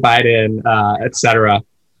 Laotians for Biden, et cetera.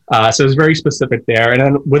 So it was very specific there. And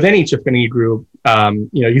then within each affinity group,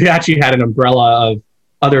 you actually had an umbrella of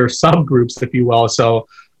other subgroups, if you will. So,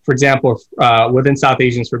 for example, within South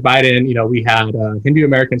Asians for Biden, we had Hindu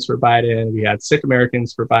Americans for Biden, we had Sikh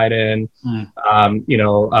Americans for Biden,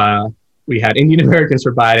 we had Indian Americans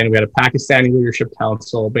for Biden, we had a Pakistani Leadership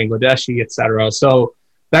Council, Bangladeshi, et cetera. So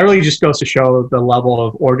that really just goes to show the level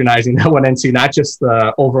of organizing that went into not just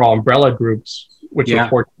the overall umbrella groups, which were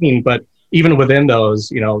 14, but even within those,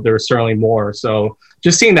 there was certainly more. So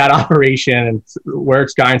just seeing that operation and where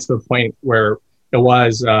it's gotten to the point where it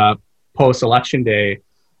was post-election day,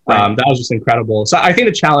 that was just incredible. So I think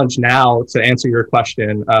the challenge now, to answer your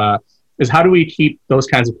question, is how do we keep those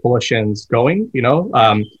kinds of coalitions going?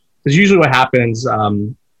 Because usually what happens,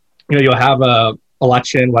 you'll have a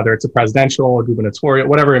election, whether it's a presidential or gubernatorial,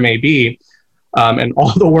 whatever it may be, and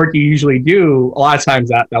all the work you usually do, a lot of times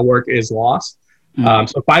that work is lost.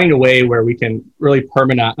 So finding a way where we can really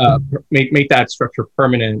make that structure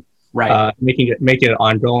permanent, make it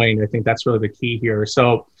ongoing, I think that's really the key here.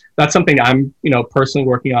 So that's something I'm, personally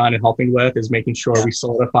working on and helping with, is making sure we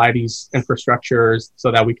solidify these infrastructures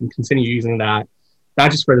so that we can continue using that,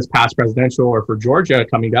 not just for this past presidential or for Georgia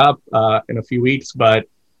coming up in a few weeks, but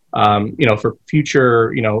for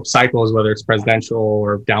future, cycles, whether it's presidential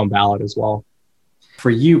or down ballot as well. For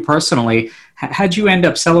you personally, how'd you end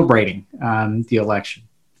up celebrating the election?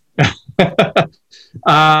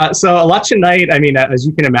 So election night, as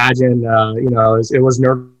you can imagine, it was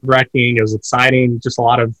nerve-wracking. It was exciting, just a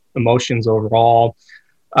lot of emotions overall.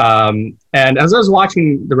 And as I was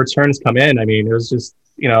watching the returns come in, it was just,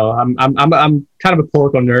 I'm kind of a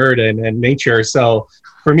political nerd and nature. So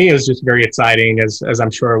for me, it was just very exciting, as I'm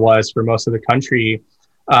sure it was for most of the country.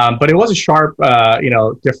 But it was a sharp,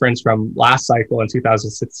 difference from last cycle in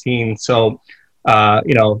 2016. So,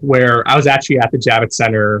 where I was actually at the Javits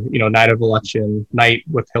Center, night of election night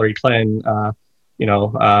with Hillary Clinton,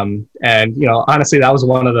 honestly, that was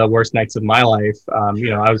one of the worst nights of my life.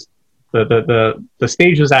 I was, the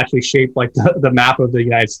stage was actually shaped like the map of the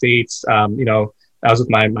United States. I was with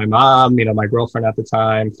my mom, my girlfriend at the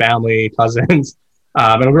time, family, cousins.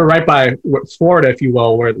 And we were right by Florida, if you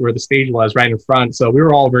will, where the stage was, right in front. So we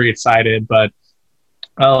were all very excited. But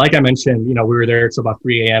like I mentioned, we were there till about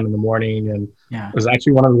 3 a.m. in the morning, and it was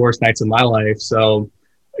actually one of the worst nights of my life. So,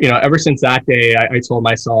 ever since that day, I told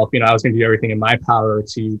myself, I was going to do everything in my power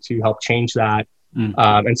to help change that.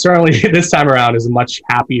 And certainly this time around is a much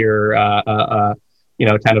happier,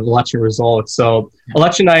 kind of election results. So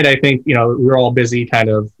election night, I think, we were all busy kind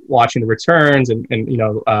of watching the returns and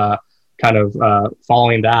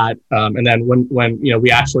following that. And then when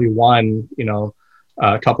we actually won,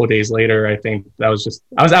 a couple of days later, I think that was just,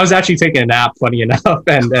 I was actually taking a nap, funny enough.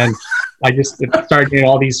 And then I just started getting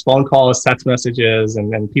all these phone calls, text messages,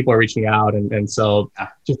 and people are reaching out. And so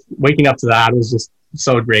just waking up to that was just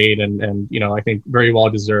so great. And I think very well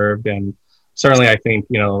deserved. And certainly I think,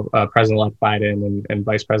 President-elect Biden and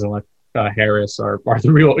Vice President-elect Harris are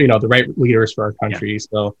the real, the right leaders for our country.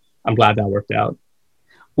 So I'm glad that worked out.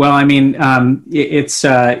 Well, it's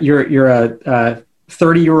you're a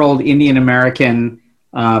 30-year-old Indian American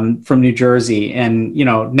from New Jersey, and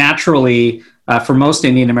naturally, for most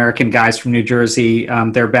Indian American guys from New Jersey,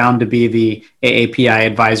 they're bound to be the AAPI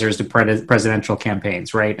advisors to presidential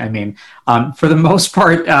campaigns, right? For the most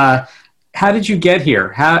part, how did you get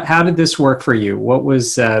here? How did this work for you? What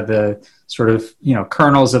was the sort of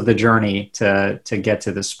kernels of the journey to get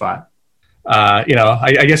to this spot?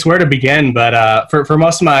 I guess where to begin, but for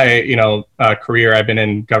most of my career, I've been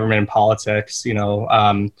in government and politics,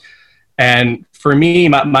 and for me,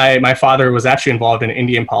 my father was actually involved in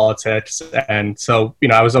Indian politics, and so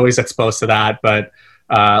I was always exposed to that. But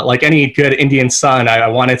like any good Indian son, I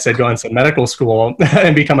wanted to go into medical school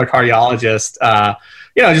and become a cardiologist.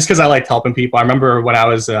 Just because I liked helping people. I remember when I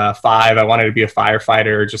was 5, I wanted to be a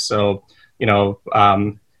firefighter, just so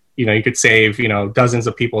you could save dozens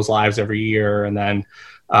of people's lives every year. And then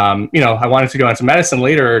I wanted to go into medicine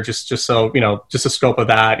later, just so just the scope of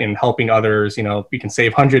that and helping others. We can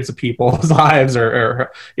save hundreds of people's lives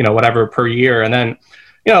or whatever per year. And then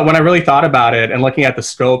when I really thought about it and looking at the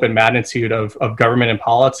scope and magnitude of government and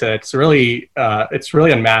politics, really, it's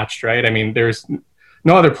really unmatched, right? I mean, there's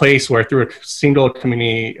no other place where through a single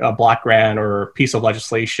community block grant or piece of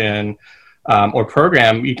legislation or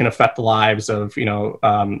program, you can affect the lives of,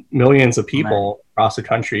 millions of people across the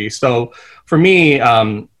country. So for me,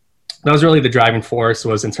 that was really the driving force,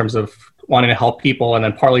 was in terms of wanting to help people. And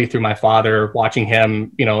then partly through my father, watching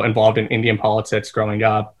him, involved in Indian politics growing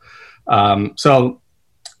up. So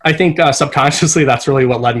I think subconsciously, that's really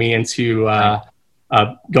what led me into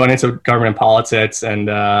going into government politics and,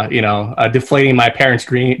 deflating my parents'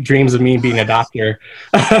 dreams of me being a doctor.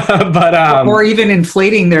 Or even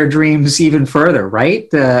inflating their dreams even further,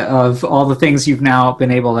 right? Of all the things you've now been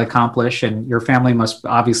able to accomplish, and your family must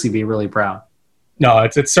obviously be really proud. No,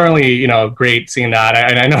 it's certainly, great seeing that.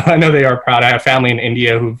 I know they are proud. I have family in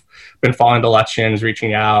India who've been following the elections,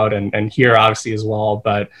 reaching out, and here obviously as well.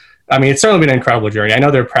 But I mean, it's certainly been an incredible journey. I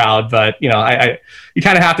know they're proud, but you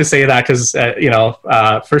kind of have to say that because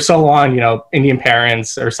for so long, Indian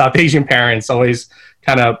parents or South Asian parents always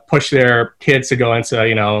kind of push their kids to go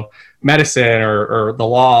into medicine or the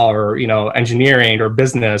law or engineering or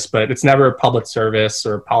business, but it's never public service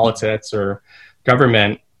or politics or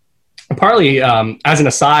government. And partly, as an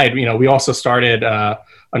aside, we also started a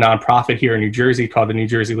nonprofit here in New Jersey called the New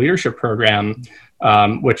Jersey Leadership Program,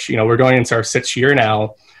 which we're going into our 6th year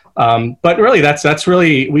now. But really, that's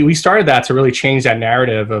really, we started that to really change that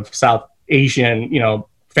narrative of South Asian,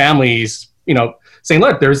 families, saying,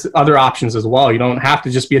 look, there's other options as well. You don't have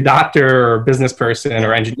to just be a doctor or business person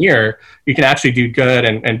or engineer. You can actually do good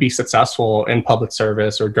and be successful in public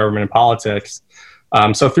service or government and politics.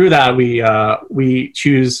 So through that, we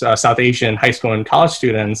choose South Asian high school and college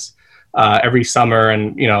students every summer,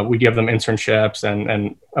 and we give them internships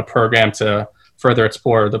and a program to further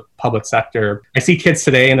explore the public sector. I see kids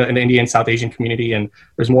today in the Indian South Asian community, and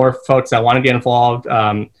there's more folks that want to get involved.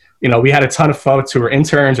 We had a ton of folks who were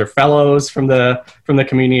interns or fellows from the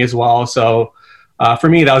community as well. So for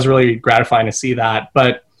me, that was really gratifying to see that.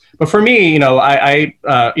 But for me, I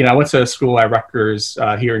went to school at Rutgers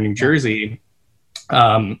here in New Jersey,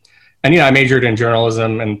 and I majored in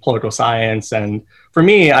journalism and political science. And for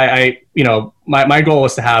me, my goal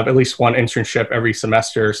was to have at least one internship every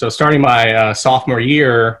semester. So starting my sophomore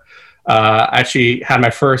year, I actually had my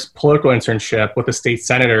first political internship with a state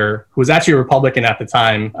senator who was actually a Republican at the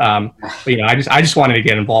time. But I just wanted to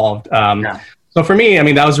get involved. So for me,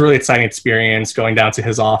 that was a really exciting experience, going down to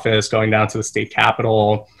his office, going down to the state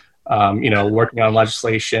capitol, working on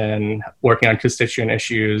legislation, working on constituent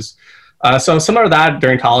issues. So similar to that,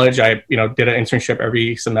 during college, I did an internship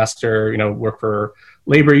every semester, work for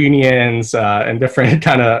labor unions and different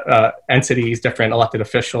kind of entities, different elected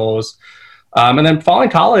officials. And then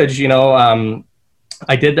following college,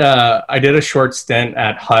 I did a short stint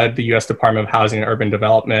at HUD, the U.S. Department of Housing and Urban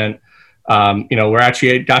Development, where I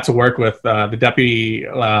actually got to work with the Deputy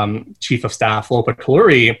Chief of Staff, Lopa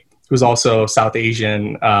Kaluri, who's also South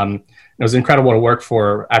Asian. It was incredible to work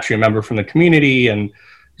for actually a member from the community, and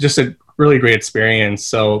just a really great experience.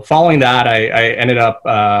 So following that, I ended up,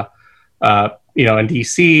 in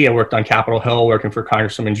DC. I worked on Capitol Hill, working for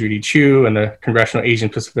Congresswoman Judy Chu and the Congressional Asian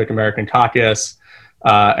Pacific American Caucus.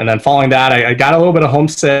 And then following that, I got a little bit of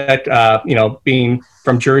homesick, being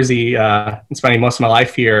from Jersey and spending most of my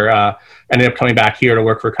life here. Ended up coming back here to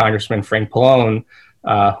work for Congressman Frank Pallone,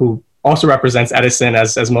 who also represents Edison,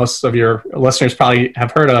 as most of your listeners probably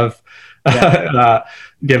have heard of. Yeah.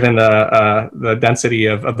 Given the density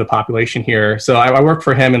of the population here. So I worked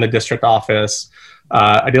for him in the district office.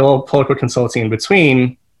 I did a little political consulting in between.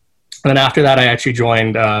 And then after that, I actually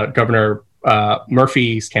joined Governor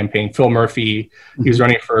Murphy's campaign, Phil Murphy. He was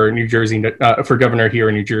running for New Jersey, for governor here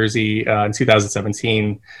in New Jersey in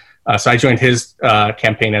 2017. So I joined his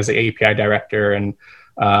campaign as the API director. And,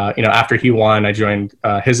 after he won, I joined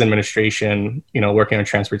his administration, working on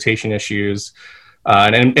transportation issues.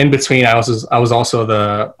 And in between, I was also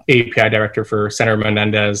the API director for Senator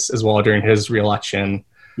Menendez as well during his reelection.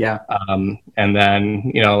 Yeah. And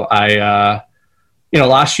then,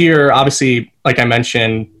 last year, obviously, like I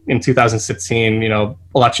mentioned, in 2016,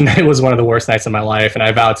 election night was one of the worst nights of my life, and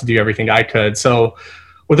I vowed to do everything I could. So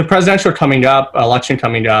with the presidential election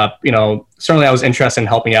coming up, certainly I was interested in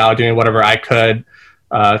helping out, doing whatever I could.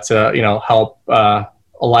 to help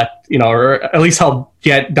elect, or at least help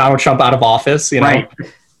get Donald Trump out of office. Right.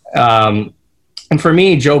 And for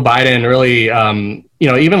me, Joe Biden really,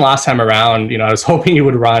 even last time around, I was hoping he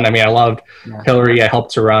would run. I mean, I loved Hillary. I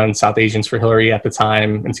helped to run South Asians for Hillary at the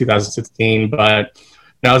time in 2016. But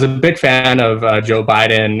I was a big fan of Joe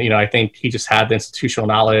Biden. I think he just had the institutional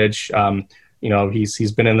knowledge.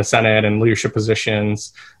 He's been in the Senate and leadership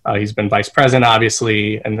positions. He's been vice president,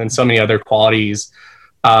 obviously, and then so many other qualities.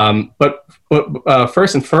 But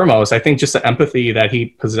first and foremost, I think just the empathy that he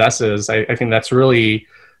possesses, I think that's really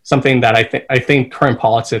something that I think current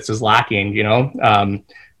politics is lacking.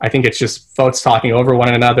 I think it's just folks talking over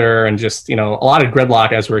one another and just a lot of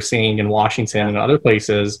gridlock, as we're seeing in Washington and other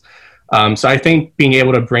places. So I think being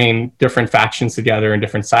able to bring different factions together and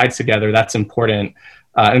different sides together, that's important.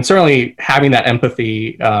 And certainly having that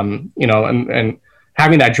empathy, and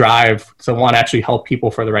having that drive to want to actually help people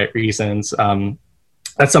for the right reasons.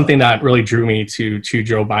 That's something that really drew me to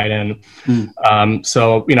Joe Biden.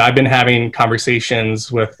 So, I've been having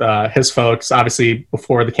conversations with his folks, obviously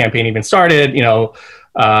before the campaign even started.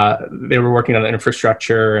 They were working on the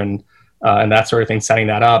infrastructure and that sort of thing, setting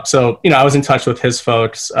that up. So, I was in touch with his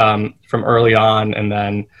folks from early on, and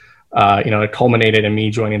then, it culminated in me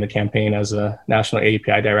joining the campaign as a national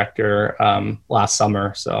AAPI director last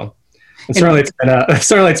summer. So. And certainly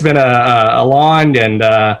it's been a long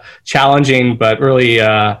and challenging, but really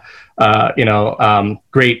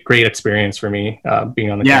great experience for me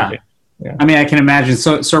being on the campaign. Yeah. I mean, I can imagine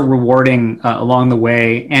so rewarding along the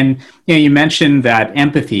way. And you mentioned that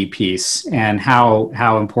empathy piece and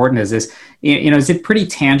how important is this? Is it pretty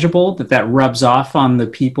tangible that rubs off on the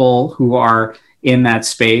people who are in that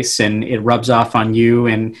space, and it rubs off on you?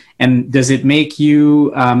 And does it make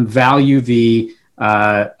you value the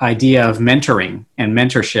idea of mentoring and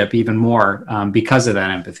mentorship even more because of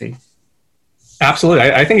that empathy?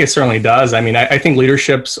 Absolutely. I think it certainly does. I mean, I think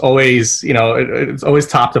leadership's always, it's always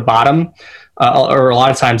top to bottom, or a lot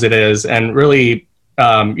of times it is. And really,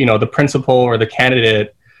 the principal or the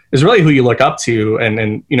candidate is really who you look up to,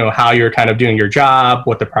 and how you're kind of doing your job,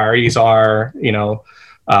 what the priorities are,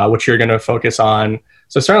 what you're going to focus on.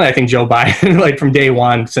 So certainly I think Joe Biden, like from day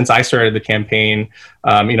one, since I started the campaign,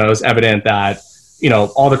 it was evident that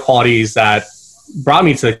all the qualities that brought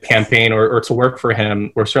me to the campaign or to work for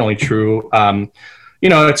him were certainly true.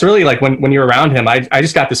 It's really like when you're around him, I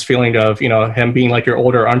just got this feeling of, him being like your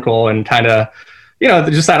older uncle, and kind of,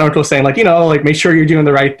 just that uncle saying like, make sure you're doing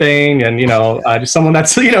the right thing. And, just someone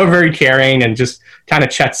that's, very caring and just kind of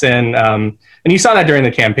checks in. And you saw that during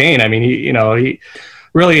the campaign. I mean, he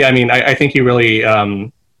really, I think he really,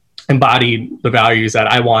 embodied the values that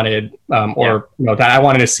I wanted, that I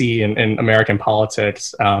wanted to see in American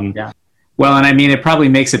politics. Well, and I mean, it probably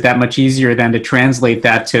makes it that much easier then to translate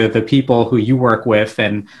that to the people who you work with,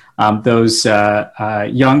 and those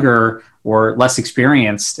younger or less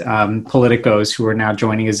experienced politicos who are now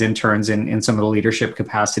joining as interns in some of the leadership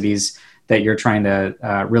capacities that you're trying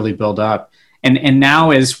to really build up. And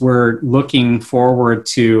now, as we're looking forward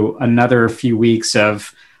to another few weeks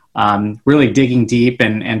of really digging deep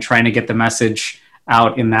and trying to get the message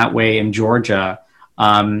out in that way in Georgia,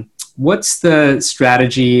 what's the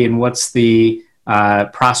strategy and what's the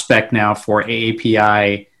prospect now for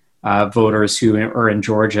AAPI voters who are in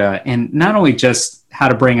Georgia? And not only just how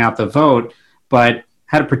to bring out the vote, but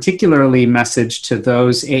how to particularly message to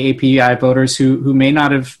those AAPI voters who may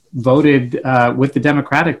not have voted with the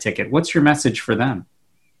Democratic ticket. What's your message for them?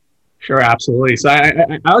 Sure, absolutely. So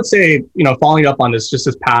I would say, following up on this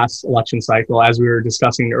past election cycle, as we were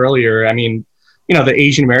discussing earlier, I mean, the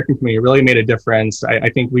Asian American community really made a difference. I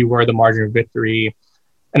think we were the margin of victory.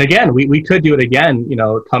 And again, we could do it again,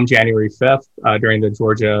 come January 5th during the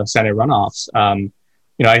Georgia Senate runoffs.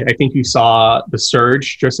 I think you saw the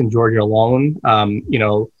surge just in Georgia alone.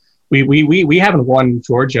 We haven't won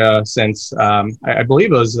Georgia since, I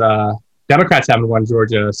believe it was Democrats haven't won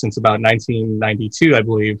Georgia since about 1992, I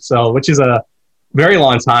believe. So, which is a very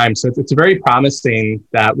long time. So it's very promising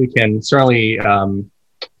that we can certainly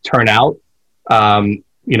turn out. I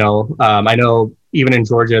know even in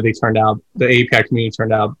Georgia, the AAPI community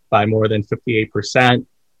turned out by more than 58%,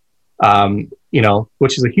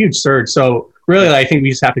 which is a huge surge. So really, I think we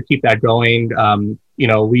just have to keep that going.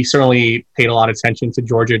 We certainly paid a lot of attention to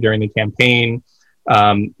Georgia during the campaign.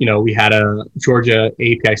 We had a Georgia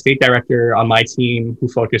AAPI state director on my team who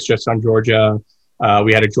focused just on Georgia.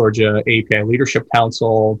 We had a Georgia AAPI leadership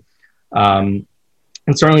council. And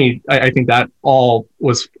certainly, I think that all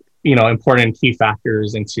was, important key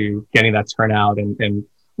factors into getting that turnout and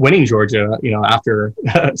winning Georgia, after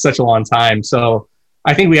such a long time. So,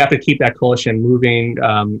 I think we have to keep that coalition moving,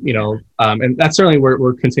 and that's certainly what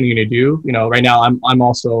we're continuing to do. Right now I'm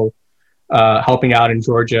also helping out in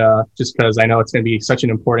Georgia just because I know it's going to be such an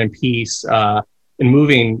important piece in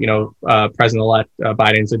moving, President-elect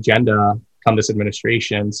Biden's agenda come this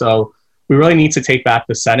administration. So we really need to take back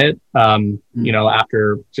the Senate,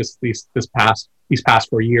 after just these past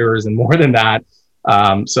 4 years and more than that.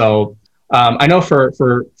 I know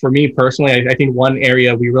for me personally, I think one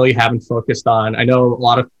area we really haven't focused on, I know a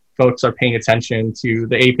lot of folks are paying attention to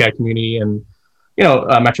the API community and,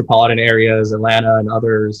 metropolitan areas, Atlanta and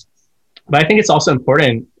others. But I think it's also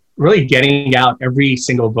important really getting out every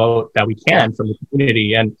single vote that we can from the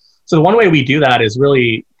community. And so the one way we do that is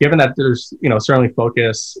really, given that there's, certainly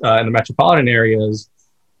focus in the metropolitan areas,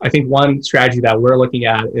 I think one strategy that we're looking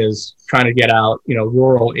at is trying to get out,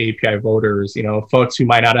 rural API voters, folks who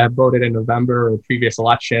might not have voted in November or previous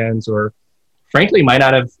elections, or frankly, might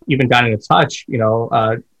not have even gotten in touch,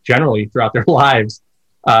 generally throughout their lives.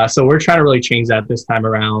 So we're trying to really change that this time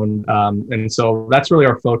around. And so that's really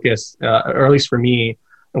our focus, or at least for me,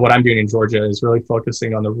 and what I'm doing in Georgia is really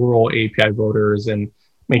focusing on the rural API voters and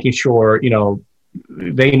making sure,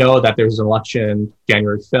 they know that there's an election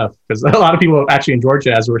January 5th, because a lot of people actually in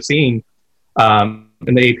Georgia, as we're seeing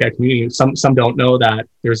in the API community, some don't know that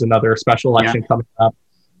there's another special election coming up,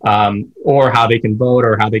 or how they can vote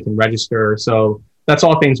or how they can register. So that's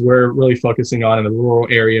all things we're really focusing on in the rural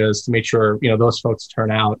areas to make sure, those folks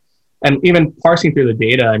turn out. And even parsing through the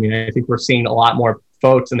data, I think we're seeing a lot more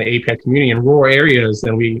folks in the API community in rural areas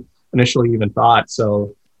than we initially even thought.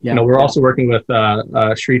 So, we're also working with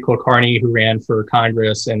Sri Kulkarni, who ran for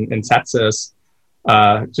Congress in Texas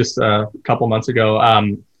just a couple months ago.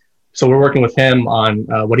 So we're working with him on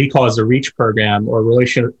what he calls the REACH program, or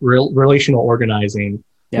relational organizing.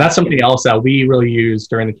 Yeah. And that's something else that we really used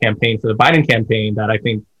during the campaign for the Biden campaign that I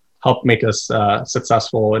think helped make us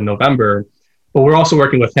successful in November. But we're also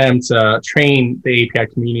working with him to train the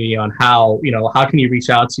API community on how can you reach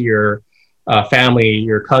out to your family,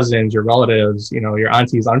 your cousins, your relatives, your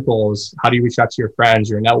aunties, uncles. How do you reach out to your friends,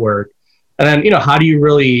 your network? And then, how do you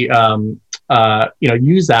really,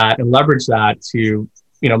 use that and leverage that to,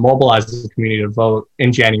 mobilize the community to vote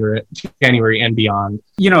in January and beyond.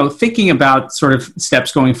 Thinking about sort of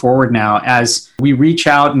steps going forward now, as we reach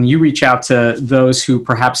out and you reach out to those who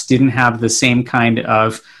perhaps didn't have the same kind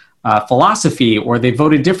of philosophy, or they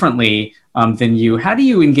voted differently than you, how do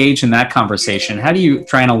you engage in that conversation? How do you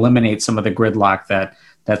try and eliminate some of the gridlock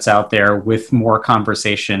that's out there with more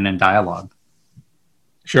conversation and dialogue?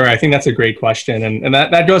 Sure. I think that's a great question. And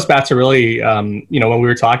that goes back to really, when we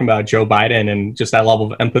were talking about Joe Biden and just that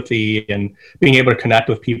level of empathy and being able to connect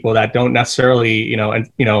with people that don't necessarily,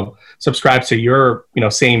 subscribe to your,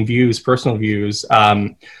 same views, personal views.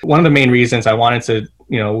 One of the main reasons I wanted to,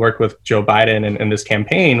 work with Joe Biden in this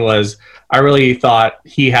campaign was I really thought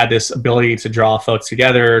he had this ability to draw folks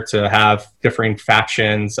together, to have differing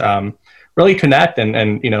factions, really connect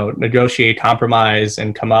and negotiate, compromise,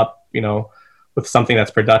 and come up, with something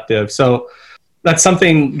that's productive. So that's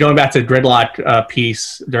something, going back to the gridlock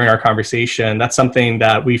piece during our conversation, that's something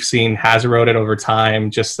that we've seen has eroded over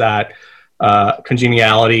time, just that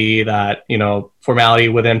congeniality, that, formality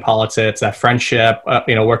within politics, that friendship,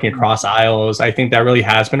 working across aisles. I think that really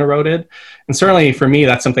has been eroded. And certainly for me,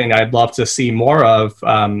 that's something I'd love to see more of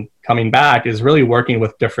coming back, is really working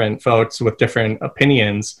with different folks with different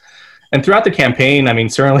opinions. And throughout the campaign,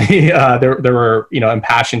 certainly there were,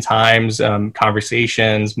 impassioned times,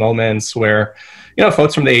 conversations, moments where,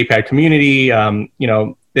 folks from the API community,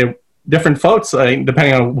 different folks,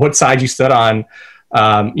 depending on what side you stood on,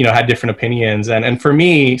 had different opinions. And for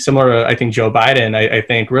me, similar to, I think, Joe Biden, I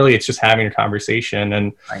think really it's just having a conversation.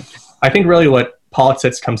 And right. I think really what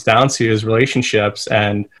politics comes down to is relationships,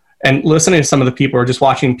 and listening to some of the people, or just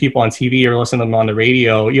watching people on TV or listening to them on the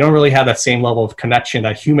radio, you don't really have that same level of connection,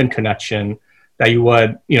 that human connection that you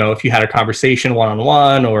would, if you had a conversation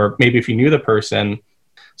one-on-one, or maybe if you knew the person.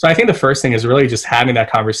 So I think the first thing is really just having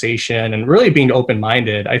that conversation and really being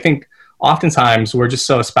open-minded. I think oftentimes we're just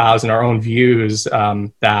so espoused in our own views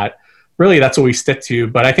that really that's what we stick to.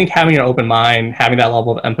 But I think having an open mind, having that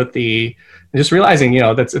level of empathy, and just realizing,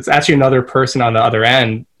 that it's actually another person on the other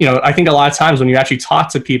end. I think a lot of times when you actually talk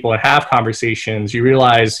to people and have conversations, you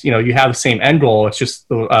realize, you have the same end goal. It's just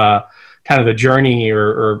the kind of the journey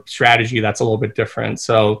or strategy that's a little bit different.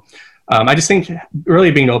 So I just think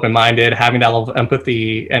really being open-minded, having that level of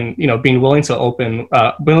empathy, and, being willing to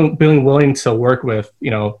being willing to work with,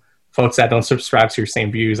 folks that don't subscribe to your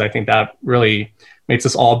same views. I think that really makes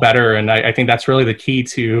us all better. And I think that's really the key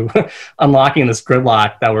to unlocking this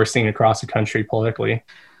gridlock that we're seeing across the country politically.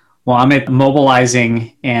 Well, Amit,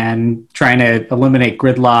 mobilizing and trying to eliminate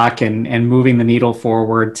gridlock and moving the needle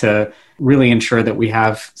forward to really ensure that we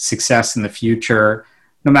have success in the future,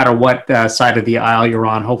 no matter what side of the aisle you're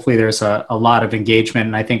on. Hopefully there's a lot of engagement,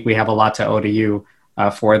 and I think we have a lot to owe to you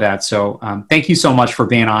for that. So thank you so much for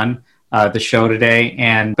being on the show today,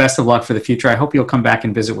 and best of luck for the future. I hope you'll come back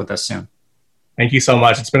and visit with us soon. Thank you so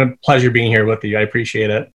much. It's been a pleasure being here with you. I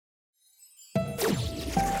appreciate it.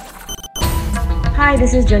 Hi,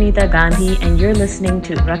 this is Janita Gandhi, and you're listening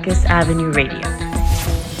to Ruckus Avenue Radio.